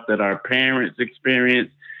the stuff that our parents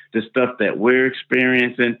experience, the stuff that we're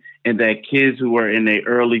experiencing, and that kids who are in their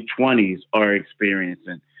early 20s are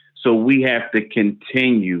experiencing. So we have to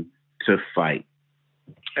continue to fight.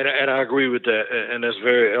 And I agree with that, and that's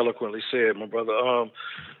very eloquently said, my brother.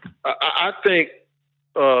 I think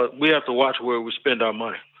we have to watch where we spend our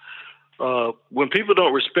money. When people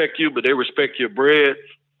don't respect you, but they respect your bread,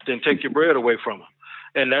 then take your bread away from them.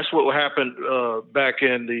 And that's what happened back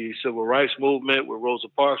in the civil rights movement with Rosa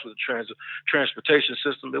Parks, with the transportation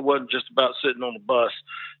system. It wasn't just about sitting on the bus,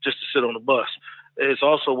 just to sit on the bus. It's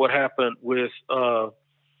also what happened with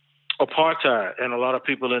apartheid and a lot of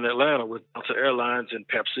people in Atlanta with Delta Airlines and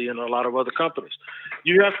Pepsi and a lot of other companies.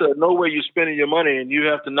 You have to know where you're spending your money, and you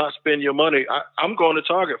have to not spend your money. I'm going to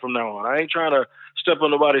Target from now on. I ain't trying to step on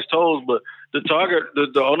nobody's toes, but the Target,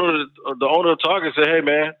 the owner of Target said, hey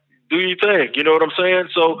man, do your thing. You know what I'm saying?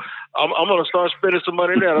 So I'm going to start spending some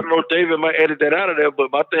money there. I don't know if David might edit that out of there,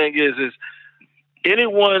 but my thing is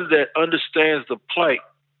anyone that understands the plight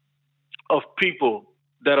of people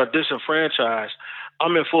that are disenfranchised,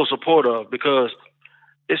 I'm in full support of, because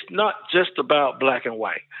it's not just about black and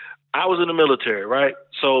white. I was in the military, right?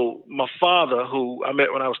 So my father, who I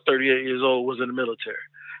met when I was 38 years old, was in the military.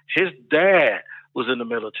 His dad was in the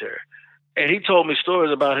military. And he told me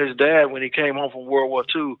stories about his dad when he came home from World War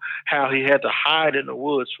II, how he had to hide in the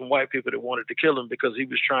woods from white people that wanted to kill him because he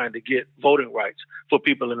was trying to get voting rights for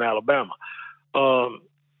people in Alabama. I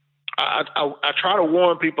try to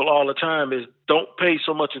warn people all the time is don't pay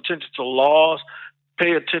so much attention to laws.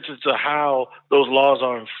 Pay attention to how those laws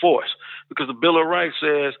are enforced, because the Bill of Rights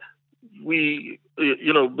says we,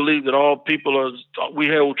 believe that all people we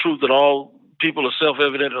hold truth that all people are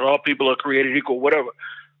self-evident and all people are created equal, whatever.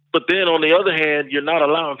 But then on the other hand, you're not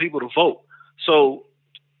allowing people to vote. So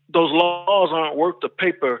those laws aren't worth the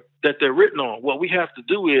paper that they're written on. What we have to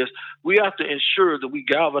do is we have to ensure that we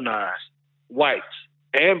galvanize whites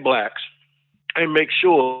and blacks and make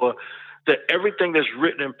sure that everything that's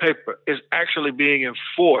written in paper is actually being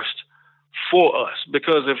enforced for us.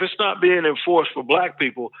 Because if it's not being enforced for black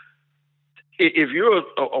people, if you're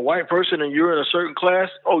a white person and you're in a certain class,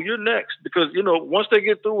 oh, you're next. Because, once they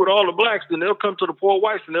get through with all the blacks, then they'll come to the poor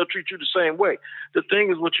whites and they'll treat you the same way. The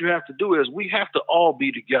thing is, what you have to do is we have to all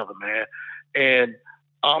be together, man. And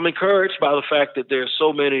I'm encouraged by the fact that there's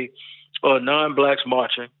so many non-blacks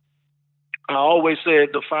marching. I always said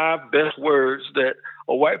the 5 best words that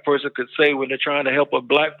a white person could say when they're trying to help a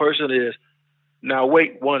black person is, now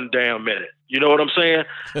wait one damn minute. You know what I'm saying?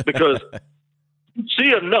 Because you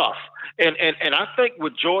see enough. And I think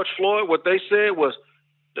with George Floyd, what they said was,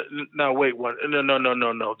 now wait one,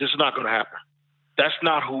 no, this is not going to happen. That's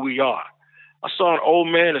not who we are. I saw an old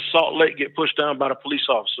man in Salt Lake get pushed down by the police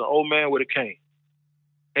officer, an old man with a cane.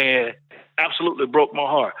 And absolutely broke my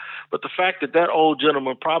heart. But the fact that that old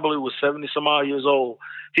gentleman probably was 70 some odd years old,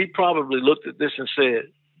 he probably looked at this and said,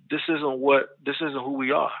 this isn't who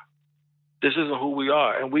we are. This isn't who we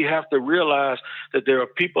are. And we have to realize that there are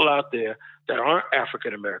people out there that aren't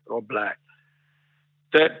African American or black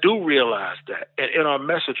that do realize that. And in our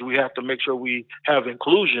message, we have to make sure we have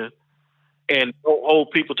inclusion and don't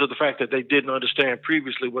hold people to the fact that they didn't understand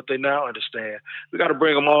previously what they now understand. We got to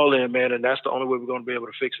bring them all in, man, and that's the only way we're going to be able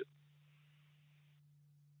to fix it.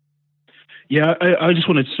 Yeah, I just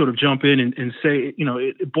want to sort of jump in and say,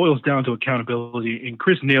 it boils down to accountability. And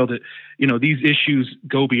Chris nailed it. These issues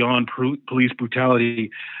go beyond police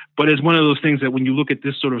brutality. But it's one of those things that when you look at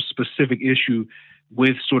this sort of specific issue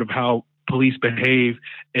with sort of how police behave,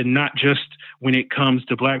 and not just when it comes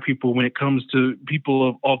to black people, when it comes to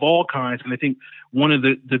people of all kinds. And I think one of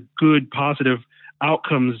the good, positive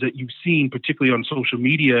outcomes that you've seen, particularly on social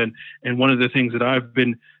media, and one of the things that I've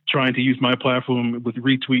been trying to use my platform with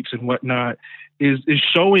retweets and whatnot is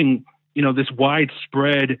showing, this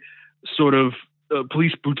widespread sort of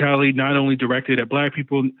police brutality, not only directed at black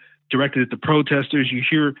people, directed at the protesters. You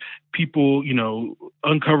hear people,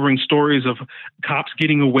 uncovering stories of cops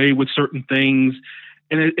getting away with certain things.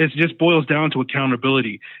 And it just boils down to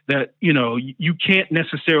accountability that, you can't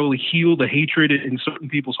necessarily heal the hatred in certain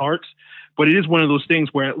people's hearts. But it is one of those things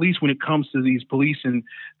where, at least when it comes to these police and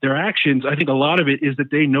their actions, I think a lot of it is that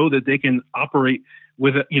they know that they can operate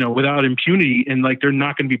without impunity, and like they're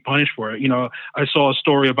not going to be punished for it. I saw a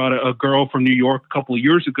story about a girl from New York a couple of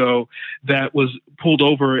years ago that was pulled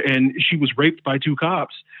over and she was raped by 2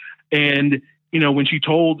 cops. And when she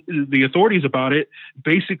told the authorities about it,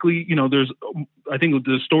 basically, I think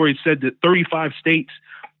the story said that 35 states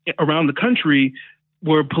around the country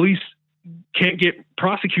where police can't get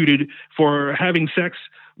prosecuted for having sex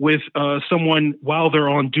with someone while they're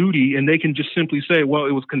on duty, and they can just simply say, well,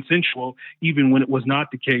 it was consensual, even when it was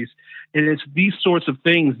not the case. And it's these sorts of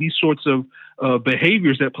things, these sorts of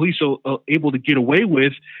behaviors that police are able to get away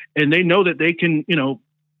with, and they know that they can,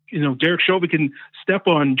 Derek Chauvin can step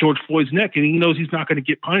on George Floyd's neck, and he knows he's not going to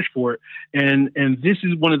get punished for it. And this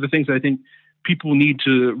is one of the things I think people need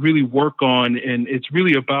to really work on, and it's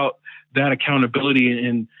really about that accountability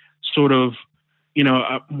and sort of,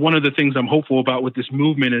 one of the things I'm hopeful about with this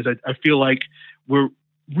movement is I feel like we're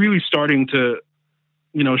really starting to,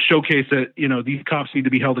 showcase that, these cops need to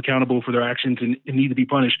be held accountable for their actions and need to be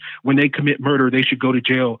punished. When they commit murder, they should go to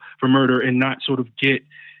jail for murder and not sort of get,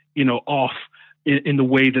 off in the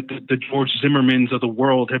way that the George Zimmermans of the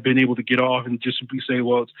world have been able to get off and just simply say,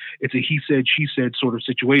 well, it's a he said, she said sort of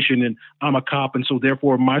situation, and I'm a cop, and so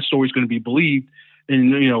therefore my story is going to be believed.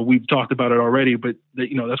 And, we've talked about it already, but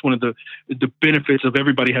that's one of the benefits of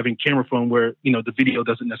everybody having camera phone where, the video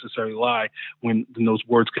doesn't necessarily lie when those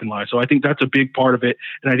words can lie. So I think that's a big part of it.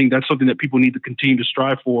 And I think that's something that people need to continue to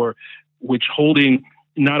strive for, which holding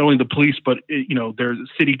not only the police, but, their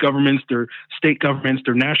city governments, their state governments,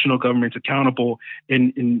 their national governments accountable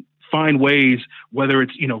and find ways, whether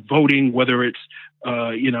it's, voting, whether it's,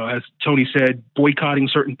 as Tony said, boycotting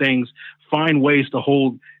certain things, find ways to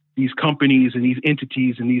hold these companies and these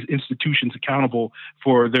entities and these institutions accountable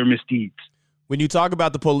for their misdeeds. When you talk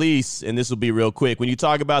about the police, and this will be real quick, when you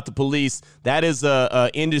talk about the police, that is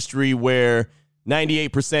a industry where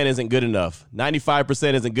 98% isn't good enough.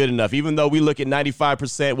 95% isn't good enough. Even though we look at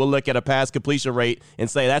 95%, we'll look at a pass completion rate and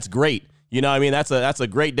say that's great. You know what I mean? That's a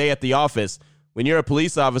great day at the office. When you're a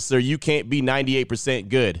police officer, you can't be 98%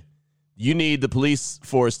 good. You need the police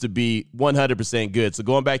force to be 100% good. So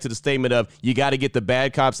going back to the statement of you got to get the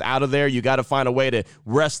bad cops out of there. You got to find a way to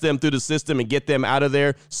wrest them through the system and get them out of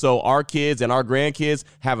there so our kids and our grandkids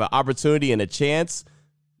have an opportunity and a chance.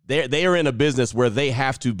 They are in a business where they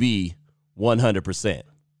have to be 100%.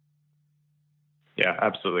 Yeah,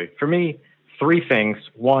 absolutely. For me, 3 things.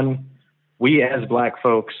 1, we as Black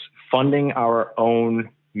folks funding our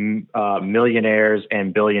own millionaires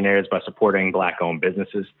and billionaires by supporting Black-owned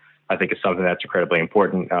businesses. I think is something that's incredibly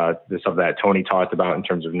important. There's something that Tony talked about in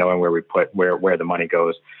terms of knowing where we put where the money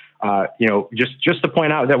goes. Just to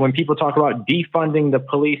point out that when people talk about defunding the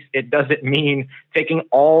police, it doesn't mean taking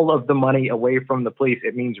all of the money away from the police.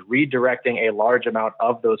 It means redirecting a large amount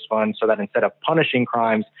of those funds so that instead of punishing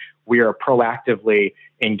crimes, we are proactively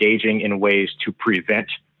engaging in ways to prevent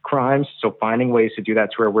crimes. So finding ways to do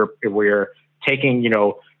that to where we're taking,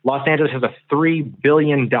 Los Angeles has a $3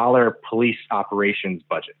 billion police operations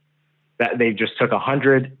budget that they just took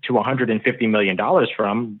 $100 to $150 million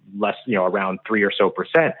from, less, around 3% or so,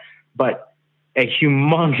 but a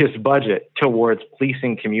humongous budget towards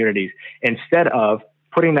policing communities instead of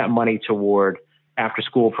putting that money toward after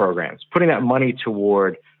school programs, putting that money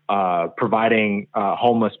toward providing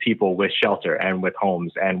homeless people with shelter and with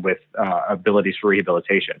homes and with abilities for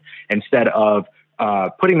rehabilitation, instead of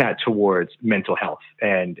putting that towards mental health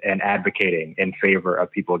and advocating in favor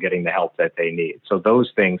of people getting the help that they need. So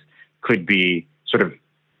those things could be sort of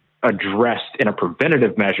addressed in a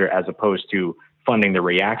preventative measure as opposed to funding the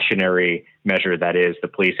reactionary measure that is the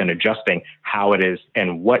police and adjusting how it is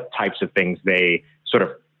and what types of things they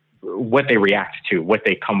what they react to, what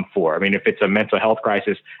they come for. I mean, if it's a mental health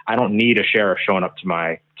crisis, I don't need a sheriff showing up to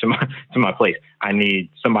my place. I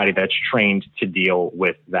need somebody that's trained to deal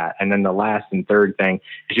with that. And then the last and third thing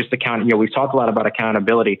is just we've talked a lot about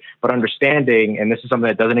accountability, but understanding, and this is something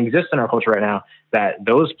that doesn't exist in our culture right now, that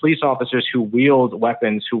those police officers who wield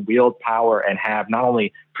weapons, who wield power and have not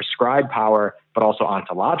only prescribed power, but also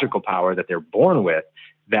ontological power that they're born with,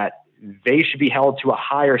 that they should be held to a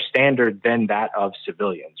higher standard than that of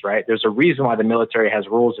civilians, right? There's a reason why the military has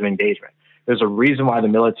rules of engagement. There's a reason why the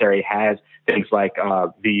military has things like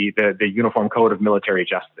the Uniform Code of Military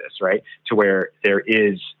Justice, right? To where there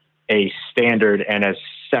is a standard and a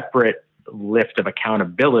separate lift of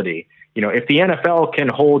accountability. If the NFL can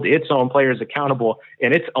hold its own players accountable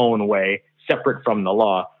in its own way, separate from the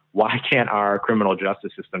law, why can't our criminal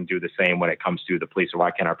justice system do the same when it comes to the police, or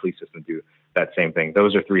why can't our police system do that same thing?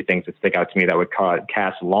 Those are three things that stick out to me that would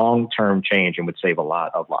cast long-term change and would save a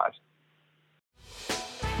lot of lives.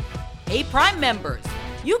 Hey, Prime members,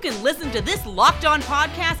 you can listen to this Locked On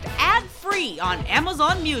podcast ad-free on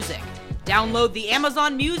Amazon Music. Download the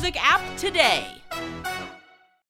Amazon Music app today.